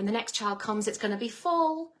when the next child comes, it's going to be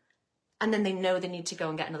full, and then they know they need to go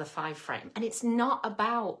and get another 5 frame. And it's not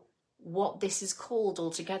about what this is called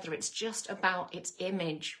altogether. It's just about its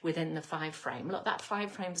image within the 5 frame. Look, that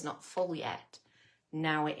 5 frame's not full yet.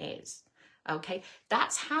 Now it is. Okay,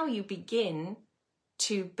 that's how you begin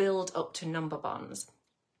to build up to number bonds.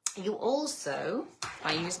 You also, if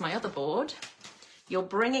I use my other board, you're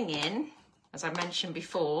bringing in, as I mentioned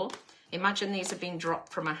before, imagine these have been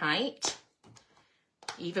dropped from a height,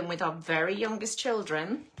 even with our very youngest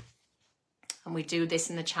children, and we do this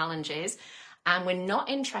in the challenges, and we're not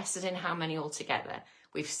interested in how many altogether.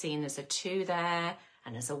 We've seen there's a 2 there,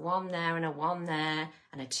 and there's a 1 there, and a 1 there,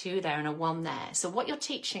 and a 2 there, and a 1 there. So what you're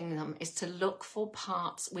teaching them is to look for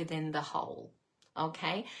parts within the whole,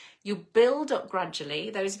 okay? You build up gradually.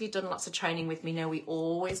 Those of you who've done lots of training with me know we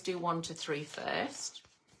always do 1 to 3 first,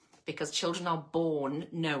 because children are born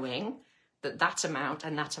knowing that that amount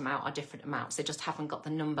and that amount are different amounts. They just haven't got the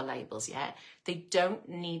number labels yet. They don't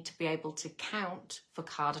need to be able to count for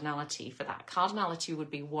cardinality for that. Cardinality would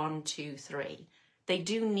be 1, 2, 3. They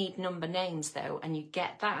do need number names though, and you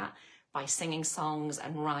get that by singing songs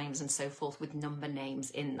and rhymes and so forth with number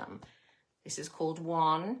names in them. This is called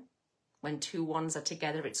 1. When 2 ones are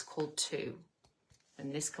together, it's called 2.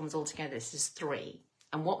 And this comes all together, this is 3.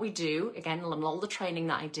 And what we do, again, on all the training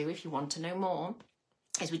that I do, if you want to know more,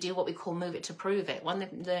 is we do what we call move it to prove it. When they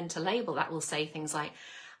learn to label, that will say things like,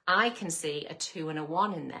 I can see a 2 and a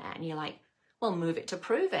 1 in there. And you're like, well, move it to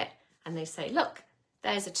prove it. And they say, look,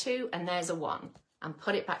 there's a 2 and there's a 1. And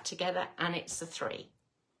put it back together and it's a 3.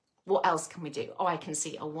 What else can we do? Oh, I can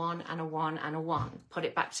see a 1 and a 1 and a 1. Put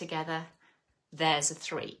it back together, there's a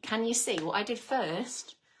 3. Can you see what I did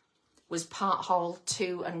first was part whole,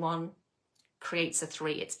 2 and 1 creates a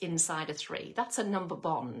 3. It's inside a 3. That's a number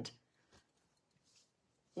bond.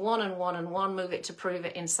 1 and 1 and 1, move it to prove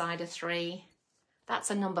it inside a 3.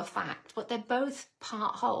 That's a number fact, but they're both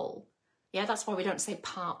part whole. Yeah, that's why we don't say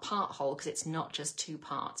part whole, because it's not just 2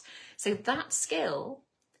 parts. So that skill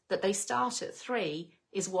that they start at 3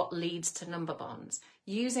 is what leads to number bonds.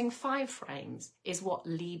 Using 5 frames is what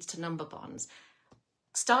leads to number bonds.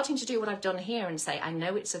 Starting to do what I've done here and say, I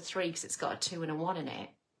know it's a 3 because it's got a 2 and a 1 in it.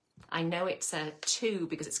 I know it's a 2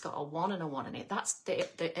 because it's got a 1 and a 1 in it. That's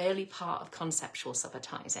the early part of conceptual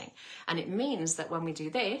subitizing. And it means that when we do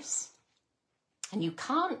this, and you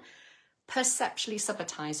can't perceptually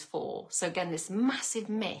subitize 4. So again, this massive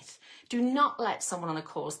myth. Do not let someone on a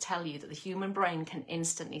course tell you that the human brain can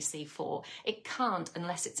instantly see 4. It can't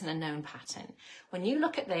unless it's in a known pattern. When you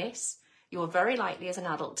look at this, you're very likely as an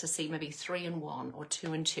adult to see maybe 3 and 1 or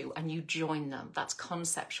 2 and 2, and you join them. That's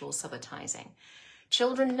conceptual subitizing.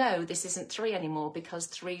 Children know this isn't 3 anymore because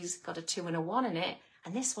 3's got a 2 and a 1 in it,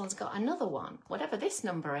 and this one's got another 1. Whatever this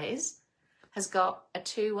number is, has got a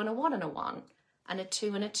 2 and a 1 and a 1, and a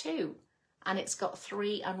 2 and a 2. And it's got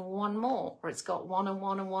 3 and 1 more, or it's got 1 and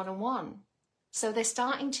 1 and 1 and 1. So they're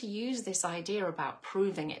starting to use this idea about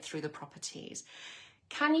proving it through the properties.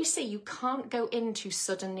 Can you see you can't go into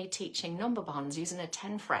suddenly teaching number bonds using a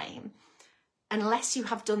 10 frame unless you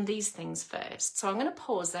have done these things first? So I'm going to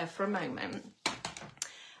pause there for a moment.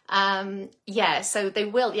 Yeah, so they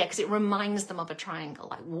will, yeah, because it reminds them of a triangle.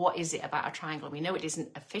 Like, what is it about a triangle? We know it isn't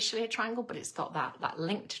officially a triangle, but it's got that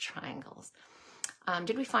link to triangles.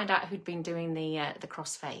 Did we find out who'd been doing the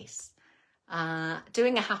cross face?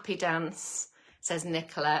 Doing a happy dance, says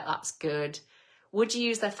Nicola, that's good. Would you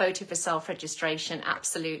use their photo for self-registration?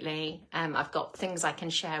 Absolutely. I've got things I can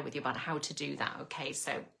share with you about how to do that, okay?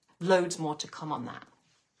 So loads more to come on that.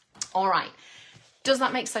 All right. Does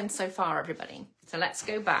that make sense so far, everybody? So let's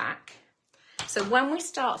go back. So when we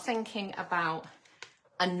start thinking about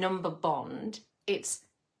a number bond, it's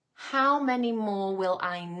how many more will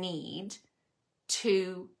I need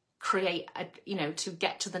to create to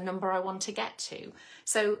get to the number I want to get to.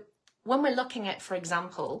 So when we're looking at, for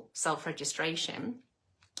example, self-registration,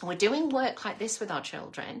 we're doing work like this with our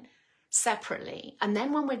children separately. And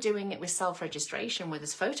then when we're doing it with self-registration, where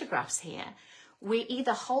there's photographs here, we're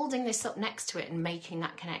either holding this up next to it and making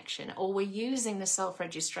that connection, or we're using the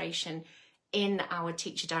self-registration in our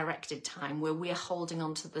teacher-directed time where we're holding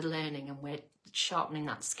on to the learning and we're sharpening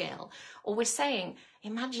that skill. Or we're saying,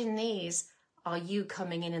 imagine these are you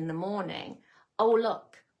coming in the morning. Oh,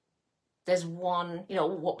 look, there's one, you know,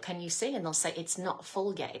 what can you see? And they'll say, it's not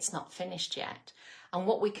full yet, it's not finished yet. And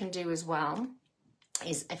what we can do as well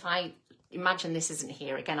is, if I imagine this isn't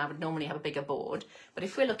here, again, I would normally have a bigger board, but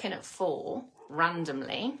if we're looking at 4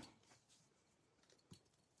 randomly,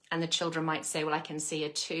 and the children might say, well, I can see a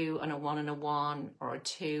 2 and a 1 and a 1, or a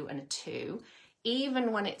 2 and a 2.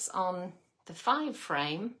 Even when it's on the 5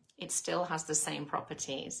 frame, it still has the same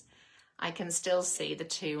properties. I can still see the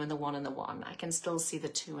 2 and the 1 and the 1. I can still see the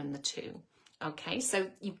 2 and the 2. Okay, so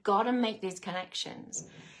you've got to make these connections.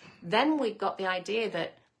 Then we've got the idea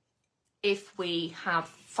that if we have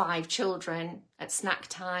 5 children at snack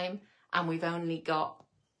time and we've only got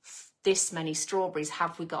this many strawberries,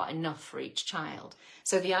 have we got enough for each child?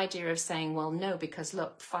 So the idea of saying, well, no, because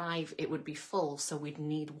look, 5, it would be full, so we'd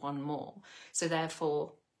need 1 more. So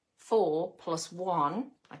therefore, 4 plus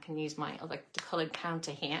 1, I can use my other coloured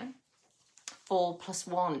counter here. 4 plus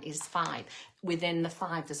 1 is 5. Within the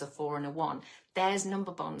 5, there's a 4 and a 1. There's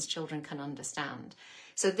number bonds children can understand.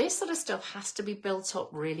 So this sort of stuff has to be built up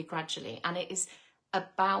really gradually, and it is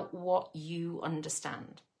about what you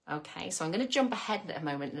understand. Okay, so I'm going to jump ahead in a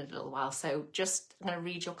moment in a little while. So just I'm going to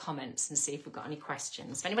read your comments and see if we've got any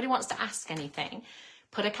questions. If anybody wants to ask anything,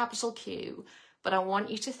 put a capital Q. But I want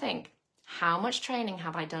you to think, how much training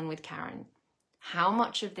have I done with Karen? How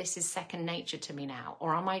much of this is second nature to me now?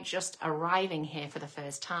 Or am I just arriving here for the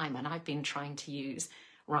first time and I've been trying to use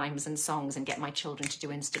rhymes and songs and get my children to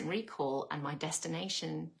do instant recall, and my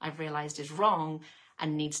destination, I've realized, is wrong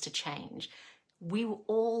and needs to change? We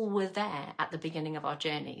all were there at the beginning of our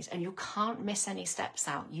journeys, and you can't miss any steps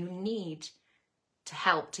out. You need to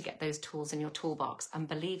help to get those tools in your toolbox. And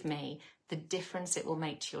believe me, the difference it will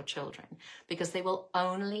make to your children, because they will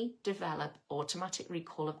only develop automatic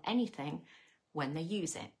recall of anything when they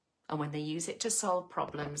use it, and when they use it to solve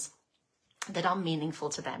problems that are meaningful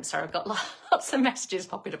to them. So I've got lots of messages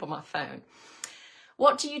popping up on my phone.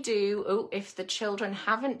 What do you do if the children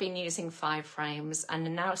haven't been using 5 frames and are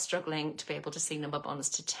now struggling to be able to see number bonds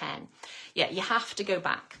to 10? Yeah, you have to go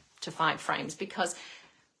back to 5 frames, because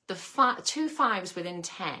the 2 5s within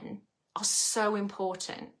 10 are so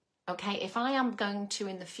important. Okay, if I am going to,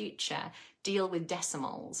 in the future, deal with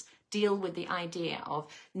decimals, deal with the idea of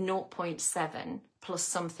 0.7 plus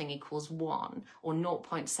something equals 1, or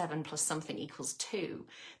 0.7 plus something equals 2,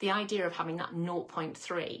 the idea of having that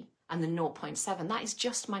 0.3 and the 0.7, that is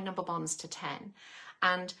just my number bonds to 10.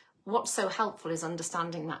 And what's so helpful is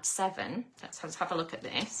understanding that 7. Let's have a look at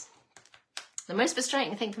this. The most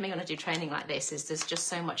frustrating thing for me when I do training like this is there's just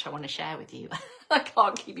so much I want to share with you. I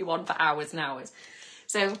can't keep you on for hours and hours.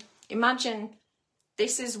 So imagine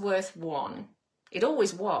this is worth 1. It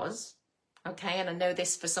always was, okay? And I know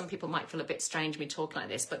this for some people might feel a bit strange me talking like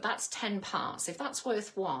this, but that's 10 parts. If that's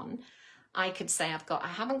worth 1, I could say I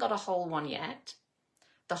haven't got a whole 1 yet.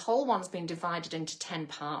 The whole 1's been divided into 10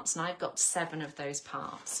 parts, and I've got 7 of those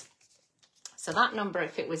parts. So that number,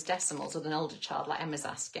 if it was decimals with an older child like Emma's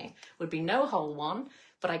asking, would be no whole 1,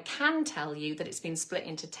 but I can tell you that it's been split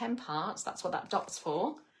into 10 parts. That's what that dot's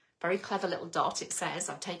for. Very clever little dot. It says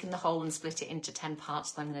I've taken the whole and split it into 10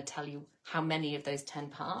 parts, so I'm going to tell you how many of those 10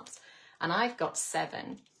 parts. And I've got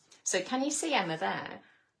 7. So can you see, Emma, there,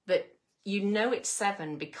 that you know it's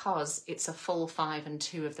 7 because it's a full 5 and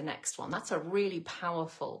 2 of the next one? That's a really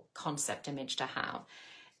powerful concept image to have.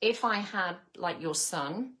 If I had, like your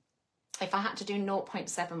son, if I had to do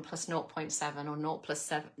 0.7 plus 0.7 or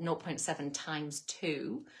 0.7 times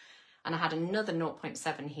 2, and I had another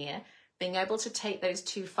 0.7 here, being able to take those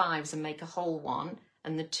 2 5s and make a whole 1,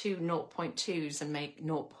 and the 2 0.2s and make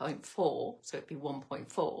 0.4, so it'd be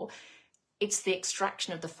 1.4, it's the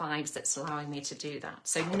extraction of the 5s that's allowing me to do that.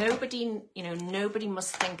 So nobody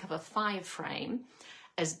must think of a 5 frame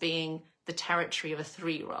as being the territory of a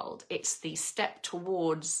 3-year-old. It's the step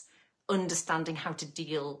towards understanding how to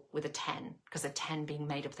deal with a 10, because a 10 being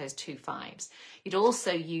made of those 2 5s. You'd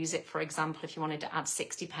also use it, for example, if you wanted to add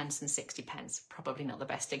 60 pence and 60 pence. Probably not the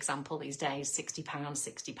best example these days, £60,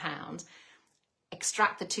 £60.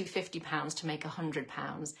 Extract the 2 £50 to make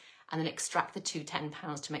 £100, and then extract the 2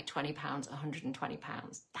 £10 to make £20,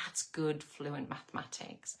 £120. That's good, fluent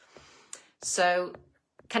mathematics. So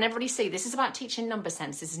can everybody see? This is about teaching number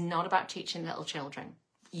sense. This is not about teaching little children.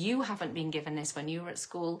 You haven't been given this when you were at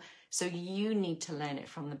school, so you need to learn it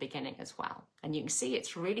from the beginning as well. And you can see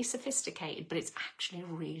it's really sophisticated, but it's actually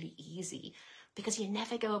really easy, because you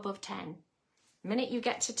never go above 10. The minute you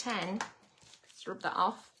get to 10, Just rub that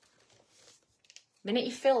off. The minute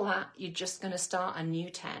you feel that, you're just going to start a new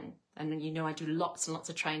 10. And you know I do lots and lots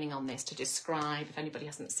of training on this to describe, if anybody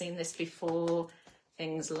hasn't seen this before,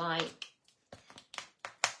 things like,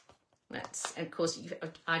 of course,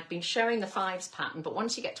 I've been showing the 5s pattern, but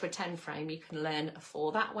once you get to a 10 frame, you can learn a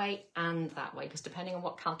 4 that way and that way, because depending on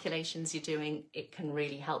what calculations you're doing, it can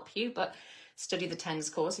really help you. But study the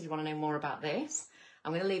 10s course if you want to know more about this.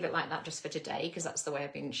 I'm going to leave it like that just for today, because that's the way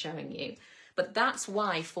I've been showing you. But that's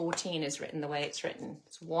why 14 is written the way it's written.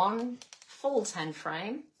 It's 1 full 10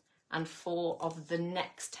 frame and 4 of the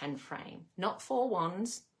next 10 frame, not 4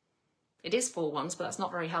 1s. It is 4 1s, but that's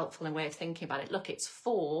not very helpful in way of thinking about it. Look, it's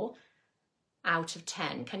 4 out of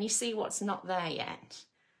 10. Can you see what's not there yet?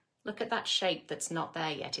 Look at that shape that's not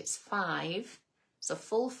there yet. It's 5, it's a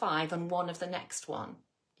full 5 and 1 of the next one.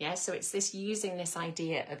 Yeah, so it's this using this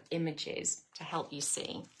idea of images to help you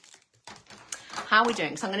see. How are we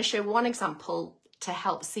doing? So I'm going to show one example to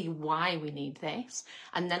help see why we need this,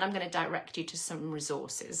 and then I'm going to direct you to some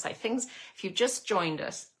resources. So things, if you've just joined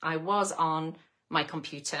us, I was on my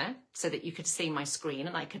computer so that you could see my screen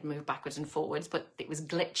and I could move backwards and forwards, but it was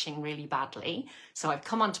glitching really badly. So I've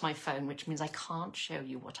come onto my phone, which means I can't show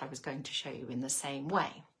you what I was going to show you in the same way.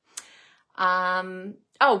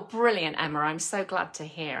 Oh, brilliant, Emma. I'm so glad to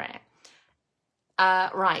hear it.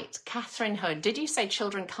 Right, Catherine Hood, did you say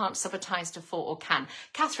children can't subitize to 4 or can?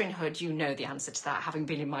 Catherine Hood, you know the answer to that, having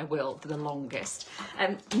been in my will for the longest.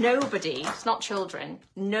 Nobody, it's not children,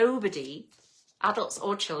 nobody, adults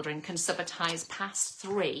or children, can subitize past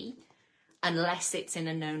 3 unless it's in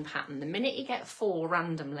a known pattern. The minute you get 4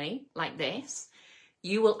 randomly, like this,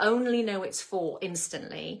 you will only know it's 4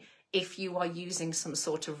 instantly if you are using some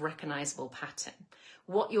sort of recognizable pattern.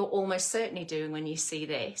 What you're almost certainly doing when you see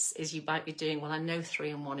this is you might be doing, well, I know 3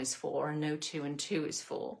 and 1 is 4, I know 2 and 2 is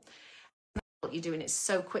 4. What you're doing it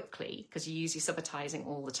so quickly because you use your subitizing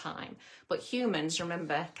all the time. But humans,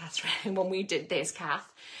 remember, Catherine, when we did this,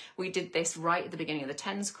 Kath, we did this right at the beginning of the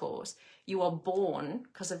 10s course. You are born,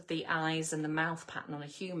 because of the eyes and the mouth pattern on a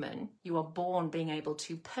human, you are born being able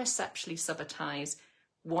to perceptually subitize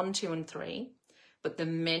 1, 2 and 3. But the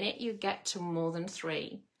minute you get to more than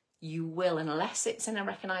 3, you will, unless it's in a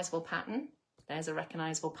recognizable pattern, there's a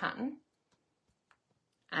recognizable pattern,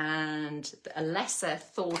 and a lesser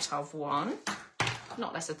thought of one,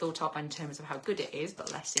 not lesser thought of in terms of how good it is,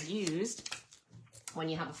 but lesser used. When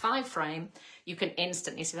you have a 5 frame, you can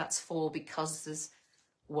instantly see that's 4 because there's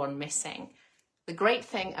 1 missing. The great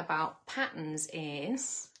thing about patterns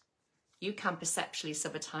is you can perceptually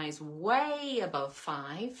subitize way above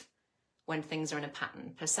 5 when things are in a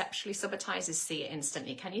pattern. Perceptually subitizers see it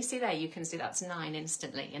instantly. Can you see there? You can see that's 9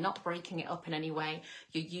 instantly. You're not breaking it up in any way.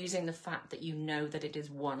 You're using the fact that you know that it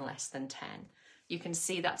is 1 less than 10. You can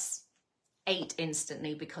see that's 8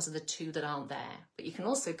 instantly because of the 2 that aren't there. But you can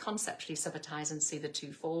also conceptually subitize and see the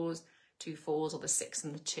 2 4s, or the 6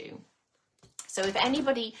 and the 2. So if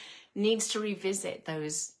anybody needs to revisit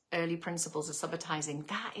those early principles of subitizing,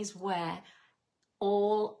 that is where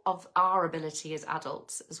all of our ability as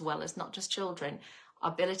adults, as well as not just children,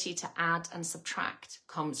 our ability to add and subtract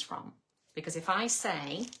comes from. Because if I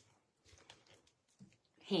say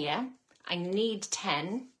here, I need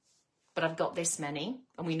 10, but I've got this many,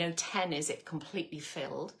 and we know 10 is it completely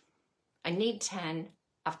filled. I need 10,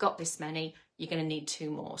 I've got this many, you're going to need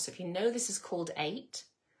 2 more. So if you know this is called 8,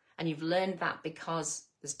 and you've learned that because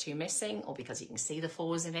there's 2 missing, or because you can see the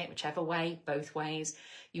 4s in it, whichever way, both ways,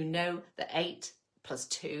 you know that 8 plus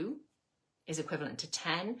 2 is equivalent to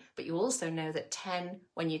 10, but you also know that 10,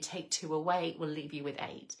 when you take 2 away, will leave you with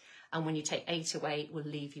 8. And when you take 8 away, will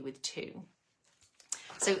leave you with 2.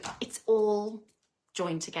 So it's all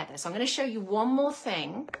joined together. So I'm going to show you one more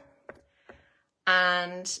thing.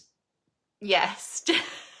 And yes,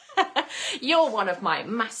 you're one of my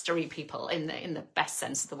mastery people in the best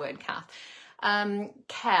sense of the word, Kath.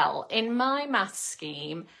 Kel, in my maths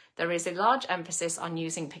scheme, there is a large emphasis on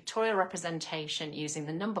using pictorial representation using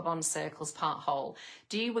the number bond circles part whole.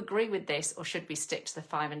 Do you agree with this, or should we stick to the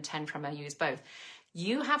 5 and 10 from I use both?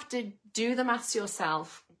 You have to do the maths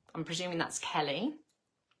yourself. I'm presuming that's Kelly.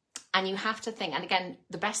 And you have to think, and again,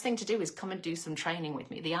 the best thing to do is come and do some training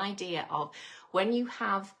with me. The idea of when you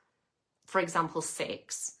have, for example,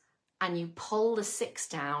 6, and you pull the 6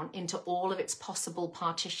 down into all of its possible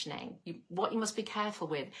partitioning, what you must be careful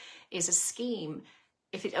with is a scheme.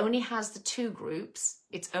 If it only has the 2 groups,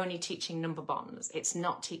 it's only teaching number bonds. It's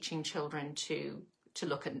not teaching children to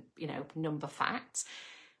look at, number facts.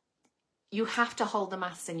 You have to hold the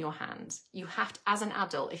maths in your hands. You have to, as an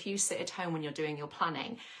adult, if you sit at home when you're doing your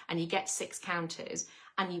planning and you get 6 counters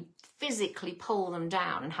and you physically pull them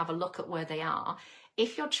down and have a look at where they are,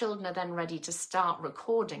 If your children are then ready to start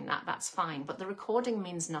recording that, that's fine, but the recording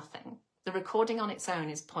means nothing. The recording on its own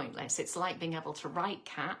is pointless. It's like being able to write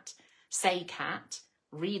cat, say cat,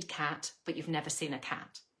 read cat, but you've never seen a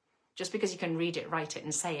cat. Just because you can read it, write it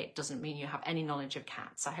and say it doesn't mean you have any knowledge of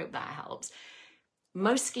cats. I hope that helps.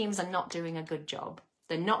 Most schemes are not doing a good job.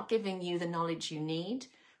 They're not giving you the knowledge you need.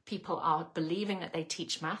 People are believing that they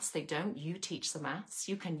teach maths. They don't. You teach the maths.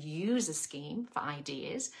 You can use a scheme for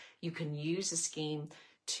ideas. You can use a scheme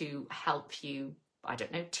to help you, I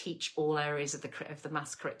don't know, teach all areas of the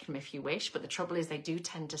maths curriculum if you wish. But the trouble is they do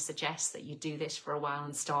tend to suggest that you do this for a while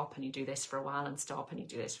and stop, and you do this for a while and stop, and you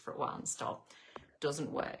do this for a while and stop.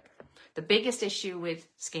 Doesn't work. The biggest issue with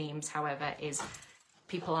schemes, however, is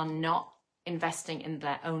people are not investing in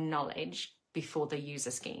their own knowledge before they use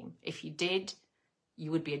a scheme. If you did,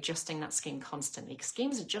 you would be adjusting that scheme constantly.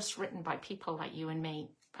 Schemes are just written by people like you and me,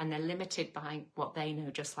 and they're limited by what they know,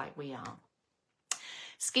 just like we are.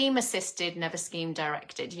 Scheme assisted, never scheme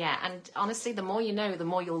directed. Yeah, and honestly, the more you know, the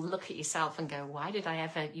more you'll look at yourself and go, why did I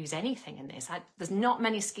ever use anything in this? There's not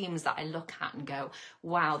many schemes that I look at and go,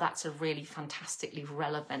 wow, that's a really fantastically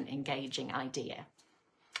relevant, engaging idea.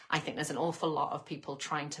 I think there's an awful lot of people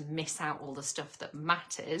trying to miss out all the stuff that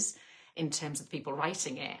matters in terms of people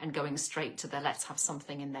writing it and going straight to the let's have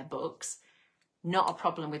something in their books. Not a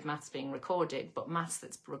problem with maths being recorded, but maths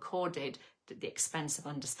that's recorded at the expense of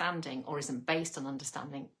understanding or isn't based on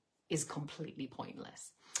understanding is completely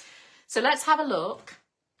pointless. So let's have a look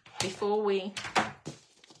before we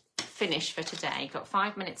finish for today. Got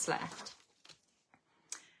 5 minutes left.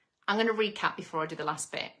 I'm going to recap before I do the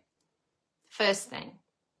last bit. First thing,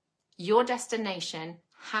 your destination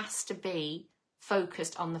has to be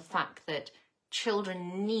focused on the fact that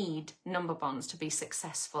children need number bonds to be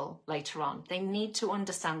successful later on. They need to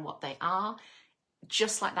understand what they are.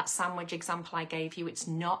 Just like that sandwich example I gave you, it's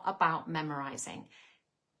not about memorizing.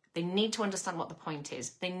 They need to understand what the point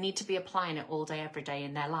is. They need to be applying it all day, every day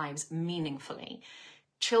in their lives meaningfully.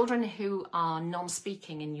 Children who are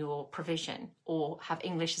non-speaking in your provision or have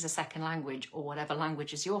English as a second language or whatever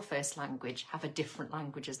language is your first language have a different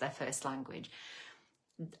language as their first language.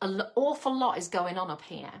 An awful lot is going on up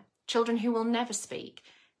here. Children who will never speak,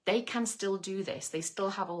 they can still do this. They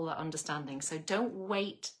still have all that understanding. So don't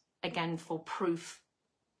wait again for proof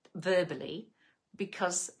verbally,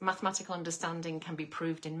 because mathematical understanding can be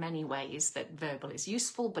proved in many ways that verbal is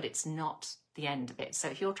useful, but it's not the end of it. So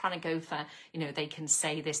if you're trying to go for, they can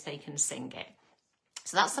say this, they can sing it.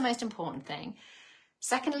 So that's the most important thing.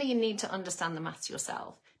 Secondly, you need to understand the maths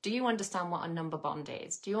yourself. Do you understand what a number bond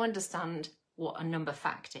is? Do you understand what a number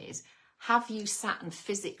fact is? Have you sat and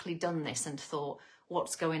physically done this and thought,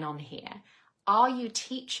 what's going on here? Are you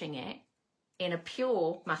teaching it in a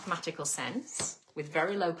pure mathematical sense with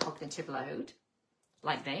very low cognitive load,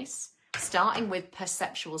 like this, starting with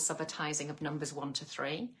perceptual subitizing of numbers 1 to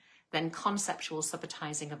 3, then conceptual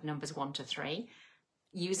subitizing of numbers 1 to 3,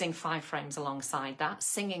 using 5 frames alongside that,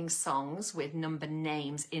 singing songs with number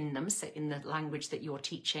names in them, so in the language that you're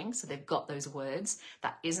teaching, so they've got those words.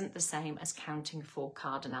 That isn't the same as counting for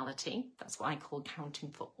cardinality. That's what I call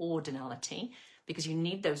counting for ordinality, because you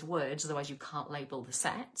need those words, otherwise you can't label the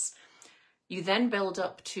sets. You then build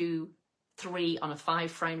up to 3 on a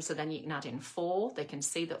 5 frame, so then you can add in 4. They can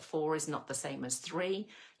see that 4 is not the same as 3.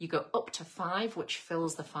 You go up to 5, which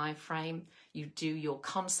fills the 5 frame. You do your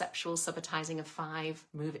conceptual subitizing of 5,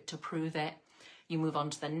 move it to prove it. You move on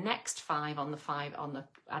to the next 5 on the 5,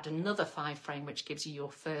 add another 5 frame, which gives you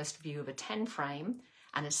your first view of a 10 frame.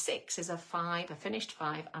 And a 6 is a 5, a finished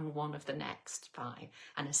 5, and 1 of the next 5.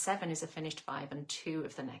 And a 7 is a finished 5 and 2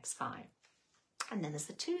 of the next 5. And then there's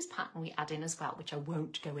the 2s pattern we add in as well, which I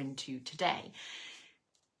won't go into today.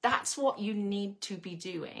 That's what you need to be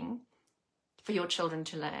doing for your children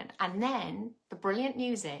to learn. And then the brilliant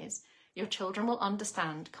news is your children will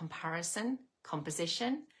understand comparison,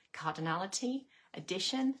 composition, cardinality,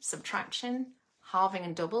 addition, subtraction, halving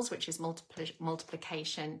and doubles, which is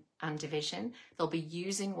multiplication and division. They'll be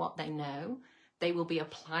using what they know. They will be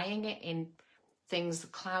applying it in things,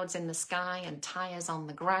 clouds in the sky and tires on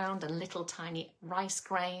the ground and little tiny rice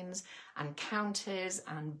grains and counters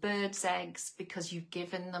and birds' eggs, because you've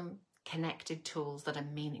given them connected tools that are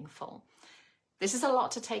meaningful. This is a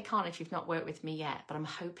lot to take on if you've not worked with me yet, but I'm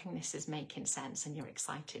hoping this is making sense and you're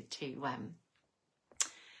excited to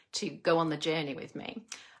go on the journey with me.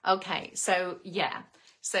 Okay, so yeah,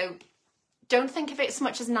 so don't think of it so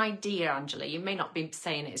much as an idea, Angela. You may not be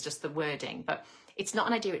saying it as just the wording, but it's not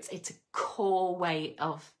an idea, it's a core way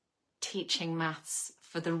of teaching maths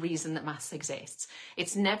for the reason that maths exists.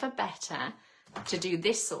 It's never better to do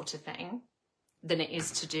this sort of thing than it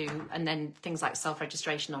is to do, and then things like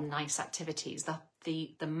self-registration on nice activities.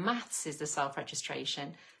 the maths is the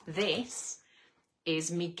self-registration. This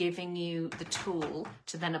is me giving you the tool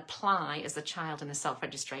to then apply as a child in the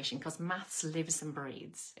self-registration, because maths lives and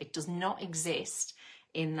breathes. It does not exist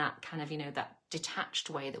in that kind of, you know, that detached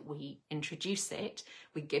way that we introduce it.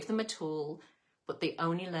 We give them a tool, but they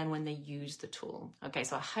only learn when they use the tool. Okay,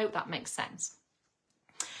 so I hope that makes sense.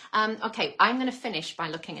 Okay, I'm going to finish by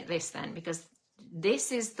looking at this then, because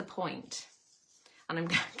this is the point. And I'm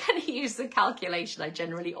going to use the calculation I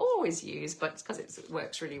generally always use, but it's because it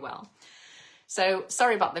works really well. So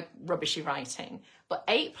sorry about the rubbishy writing, but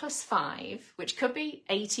 8 plus 5, which could be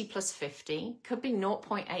 80 plus 50, could be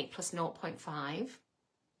 0.8 plus 0.5.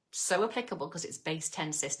 So applicable because it's base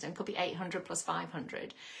 10 system, could be 800 plus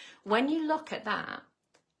 500. When you look at that,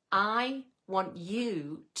 I want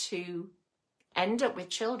you to end up with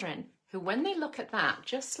children who, when they look at that,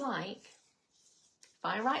 just like if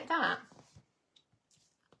I write that,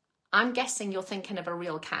 I'm guessing you're thinking of a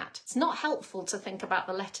real cat. It's not helpful to think about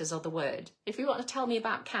the letters or the word. If you want to tell me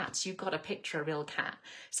about cats, you've got to picture a real cat.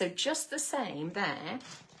 So just the same there,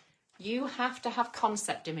 you have to have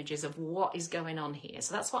concept images of what is going on here.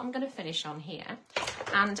 So that's what I'm going to finish on here.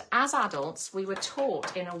 And as adults, we were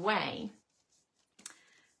taught in a way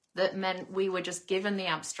that meant we were just given the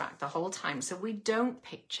abstract the whole time. So we don't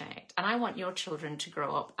picture it. And I want your children to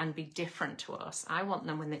grow up and be different to us. I want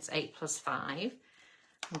them when it's 8 plus 5.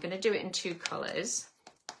 I'm going to do it in 2 colours.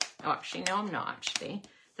 Oh, actually, no, I'm not actually.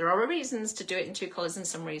 There are reasons to do it in 2 colours and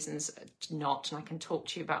some reasons not. And I can talk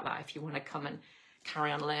to you about that if you want to come and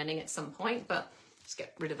carry on learning at some point. But let's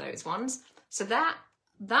get rid of those ones. So that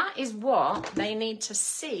is what they need to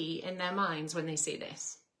see in their minds when they see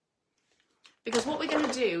this. Because what we're going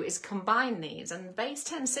to do is combine these. And the base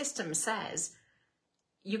 10 system says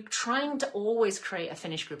you're trying to always create a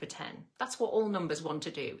finished group of 10. That's what all numbers want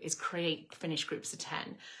to do, is create finished groups of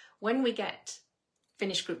 10. When we get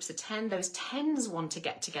finished groups of 10, those 10s want to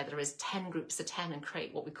get together as 10 groups of 10 and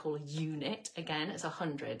create what we call a unit. Again, it's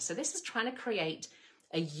 100. So this is trying to create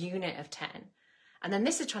a unit of 10. And then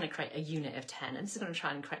this is trying to create a unit of 10. And this is going to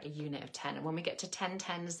try and create a unit of 10. And when we get to 10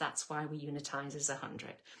 10s, that's why we unitize as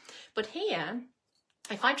 100. But here,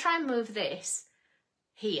 if I try and move this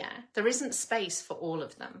here, there isn't space for all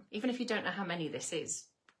of them, even if you don't know how many this is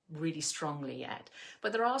really strongly yet.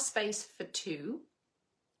 But there are space for 2.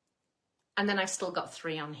 And then I've still got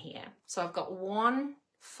 3 on here. So I've got 1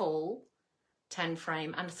 full 10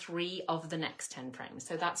 frame and 3 of the next 10 frames.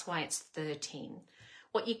 So that's why it's 13.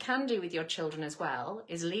 What you can do with your children as well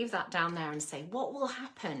is leave that down there and say, what will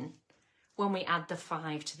happen when we add the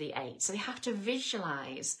 5 to the 8? So they have to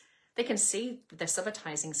visualize. They can see with their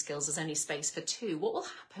subitizing skills there's only space for 2. What will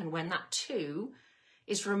happen when that 2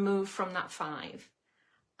 is removed from that 5?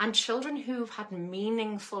 And children who've had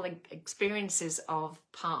meaningful experiences of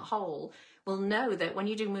part whole will know that when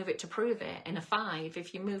you do move it to prove it in a 5,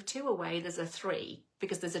 if you move 2 away, there's a 3,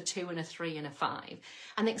 because there's a 2 and a 3 and a 5.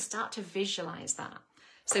 And they can start to visualize that.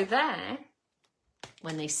 So there,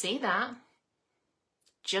 when they see that,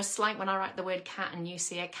 just like when I write the word cat and you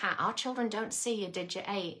see a cat, our children don't see a digit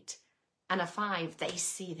 8 and a 5, they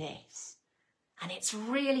see this. And it's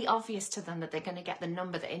really obvious to them that they're going to get the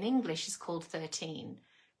number that in English is called 13,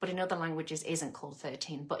 but in other languages isn't called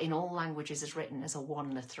 13, but in all languages is written as a 1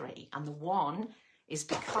 and a 3. And the 1 is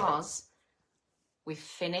because we've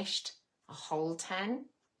finished a whole 10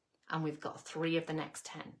 and we've got 3 of the next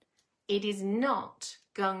 10. It is not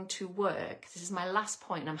going to work. This is my last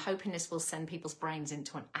point, and I'm hoping this will send people's brains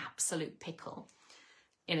into an absolute pickle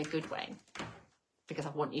in a good way, because I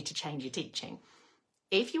want you to change your teaching.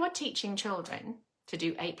 If you are teaching children to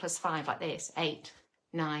do 8 plus 5 like this, 8,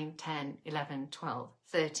 9, 10, 11, 12,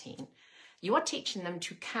 13, you are teaching them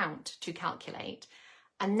to count, to calculate,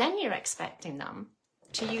 and then you're expecting them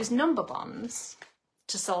to use number bonds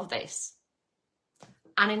to solve this.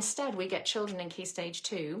 And instead, we get children in Key Stage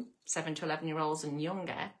 2, 7 to 11-year-olds and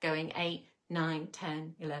younger, going 8, 9,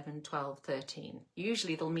 10, 11, 12, 13.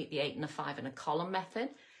 Usually they'll meet the 8 and the 5 in a column method,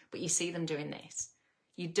 but you see them doing this.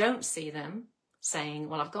 You don't see them saying,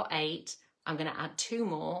 well, I've got 8, I'm going to add 2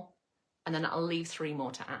 more, and then I'll leave 3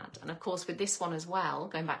 more to add. And of course, with this one as well,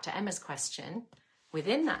 going back to Emma's question,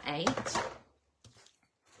 within that 8,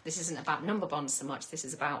 this isn't about number bonds so much, this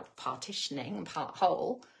is about partitioning and part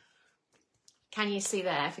whole. Can you see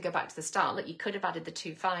there, if we go back to the start, look, you could have added the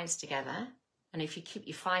 2 5s together. And if you keep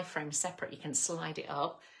your 5 frames separate, you can slide it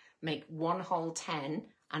up, make 1 whole 10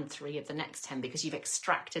 and 3 of the next 10, because you've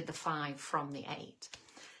extracted the 5 from the 8.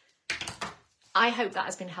 I hope that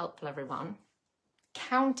has been helpful, everyone.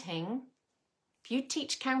 Counting, if you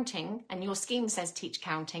teach counting and your scheme says teach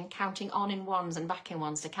counting, counting on in ones and back in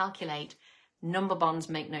ones to calculate, Number bonds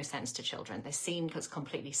make no sense to children. They're seen as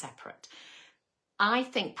completely separate. I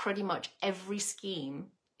think pretty much every scheme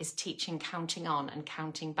is teaching counting on and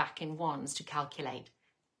counting back in ones to calculate.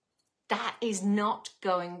 That is not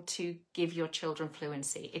going to give your children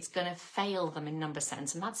fluency. It's going to fail them in number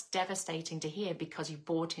sense. And that's devastating to hear because you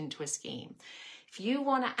bought into a scheme. If you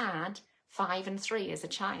want to add 5 and 3 as a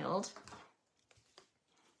child,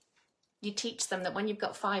 you teach them that when you've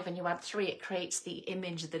got 5 and you add 3, it creates the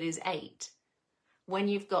image that is 8. When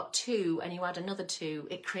you've got 2 and you add another 2,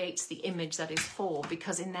 it creates the image that is 4,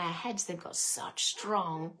 because in their heads they've got such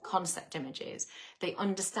strong concept images. They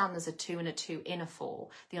understand there's a 2 and a 2 in a 4.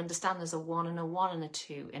 They understand there's a 1 and a 1 and a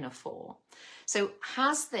 2 in a 4. So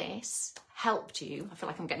has this helped you? I feel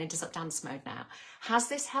like I'm getting into some dance mode now. Has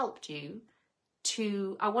this helped you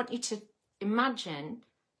to, I want you to imagine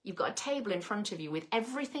you've got a table in front of you with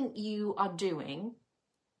everything you are doing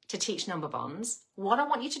to teach number bonds. What I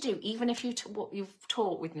want you to do, even if you've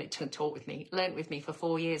learned with me for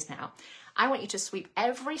 4 years now, I want you to sweep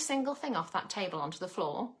every single thing off that table onto the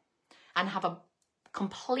floor and have a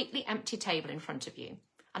completely empty table in front of you.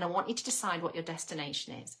 And I want you to decide what your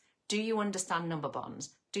destination is. Do you understand number bonds?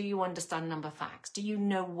 Do you understand number facts? Do you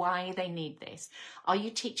know why they need this? Are you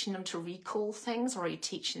teaching them to recall things, or are you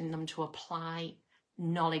teaching them to apply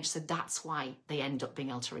knowledge so that's why they end up being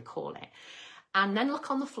able to recall it? And then look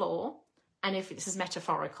on the floor, and if this is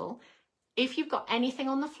metaphorical, if you've got anything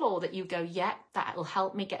on the floor that you go, yeah, that will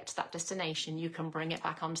help me get to that destination, you can bring it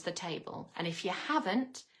back onto the table. And if you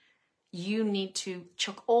haven't, you need to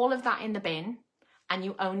chuck all of that in the bin, and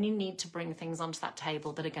you only need to bring things onto that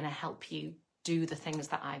table that are going to help you do the things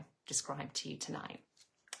that I've described to you tonight.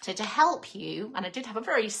 So to help you, and I did have a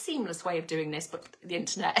very seamless way of doing this, but the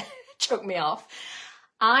internet chucked me off,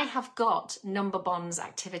 I have got number bonds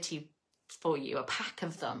activity for you, a pack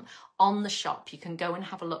of them on the shop. You can go and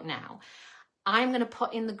have a look now. I'm going to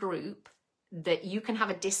put in the group that you can have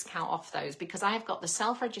a discount off those, because I have got the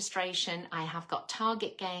self-registration, I have got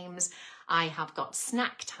target games, I have got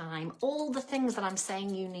snack time, all the things that I'm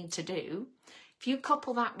saying you need to do. If you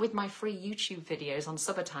couple that with my free YouTube videos on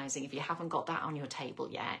subitizing, if you haven't got that on your table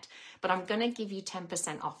yet, but I'm going to give you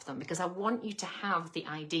 10% off them because I want you to have the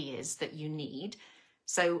ideas that you need.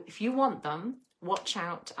 So if you want them, watch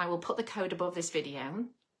out. I will put the code above this video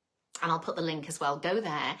and I'll put the link as well. Go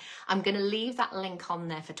there. I'm going to leave that link on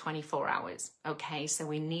there for 24 hours. Okay, so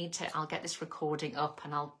we need to, I'll get this recording up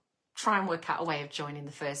and I'll try and work out a way of joining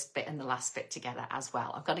the first bit and the last bit together as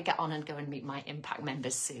well. I've got to get on and go and meet my Impact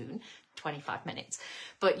members soon, 25 minutes.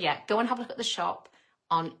 But yeah, go and have a look at the shop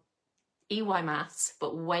on EY Maths,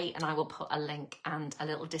 but wait, and I will put a link and a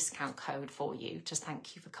little discount code for you. Just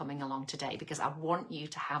thank you for coming along today because I want you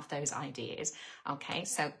to have those ideas. Okay,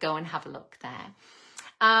 so go and have a look there.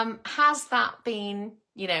 Has that been,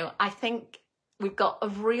 I think we've got a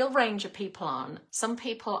real range of people on. Some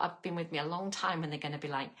people have been with me a long time and they're going to be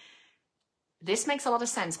like, this makes a lot of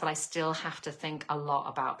sense, but I still have to think a lot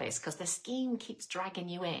about this because the scheme keeps dragging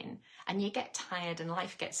you in and you get tired and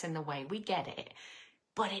life gets in the way. We get it.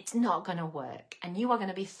 But it's not going to work. And you are going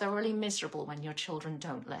to be thoroughly miserable when your children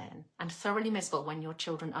don't learn and thoroughly miserable when your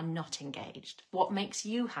children are not engaged. What makes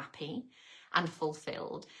you happy and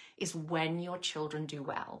fulfilled is when your children do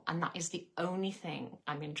well. And that is the only thing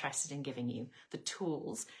I'm interested in giving you, the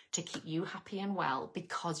tools to keep you happy and well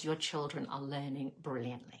because your children are learning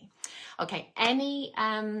brilliantly. Okay, any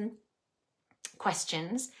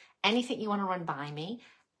questions, anything you want to run by me,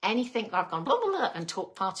 anything that I've gone blah, blah, blah, and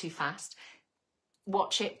talk far too fast,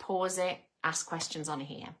 watch it, pause it, ask questions on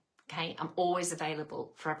here, okay? I'm always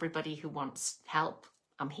available for everybody who wants help.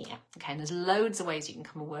 I'm here, okay? And there's loads of ways you can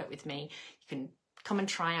come and work with me. You can come and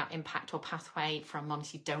try out Impact or Pathway for a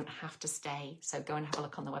month. You don't have to stay. So go and have a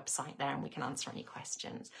look on the website there and we can answer any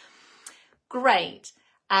questions. Great.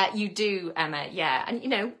 You do, Emma, yeah.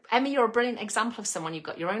 And, Emma, you're a brilliant example of someone. You've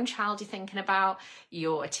got your own child you're thinking about.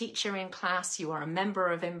 You're a teacher in class. You are a member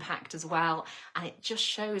of Impact as well. And it just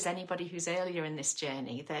shows anybody who's earlier in this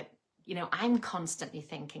journey that, I'm constantly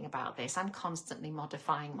thinking about this. I'm constantly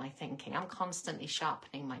modifying my thinking. I'm constantly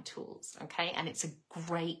sharpening my tools, okay? And it's a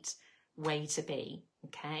great way to be,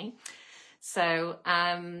 okay? So,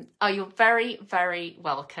 you're very, very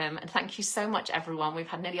welcome. And thank you so much, everyone. We've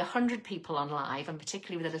had nearly 100 people on live, and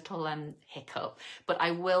particularly with a little hiccup, but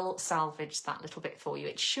I will salvage that little bit for you.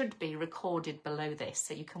 It should be recorded below this,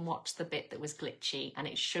 so you can watch the bit that was glitchy, and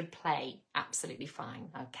it should play absolutely fine,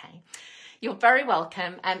 okay? You're very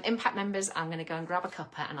welcome. Impact members, I'm going to go and grab a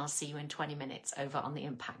cuppa, and I'll see you in 20 minutes over on the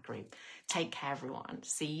Impact group. Take care, everyone.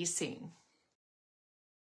 See you soon.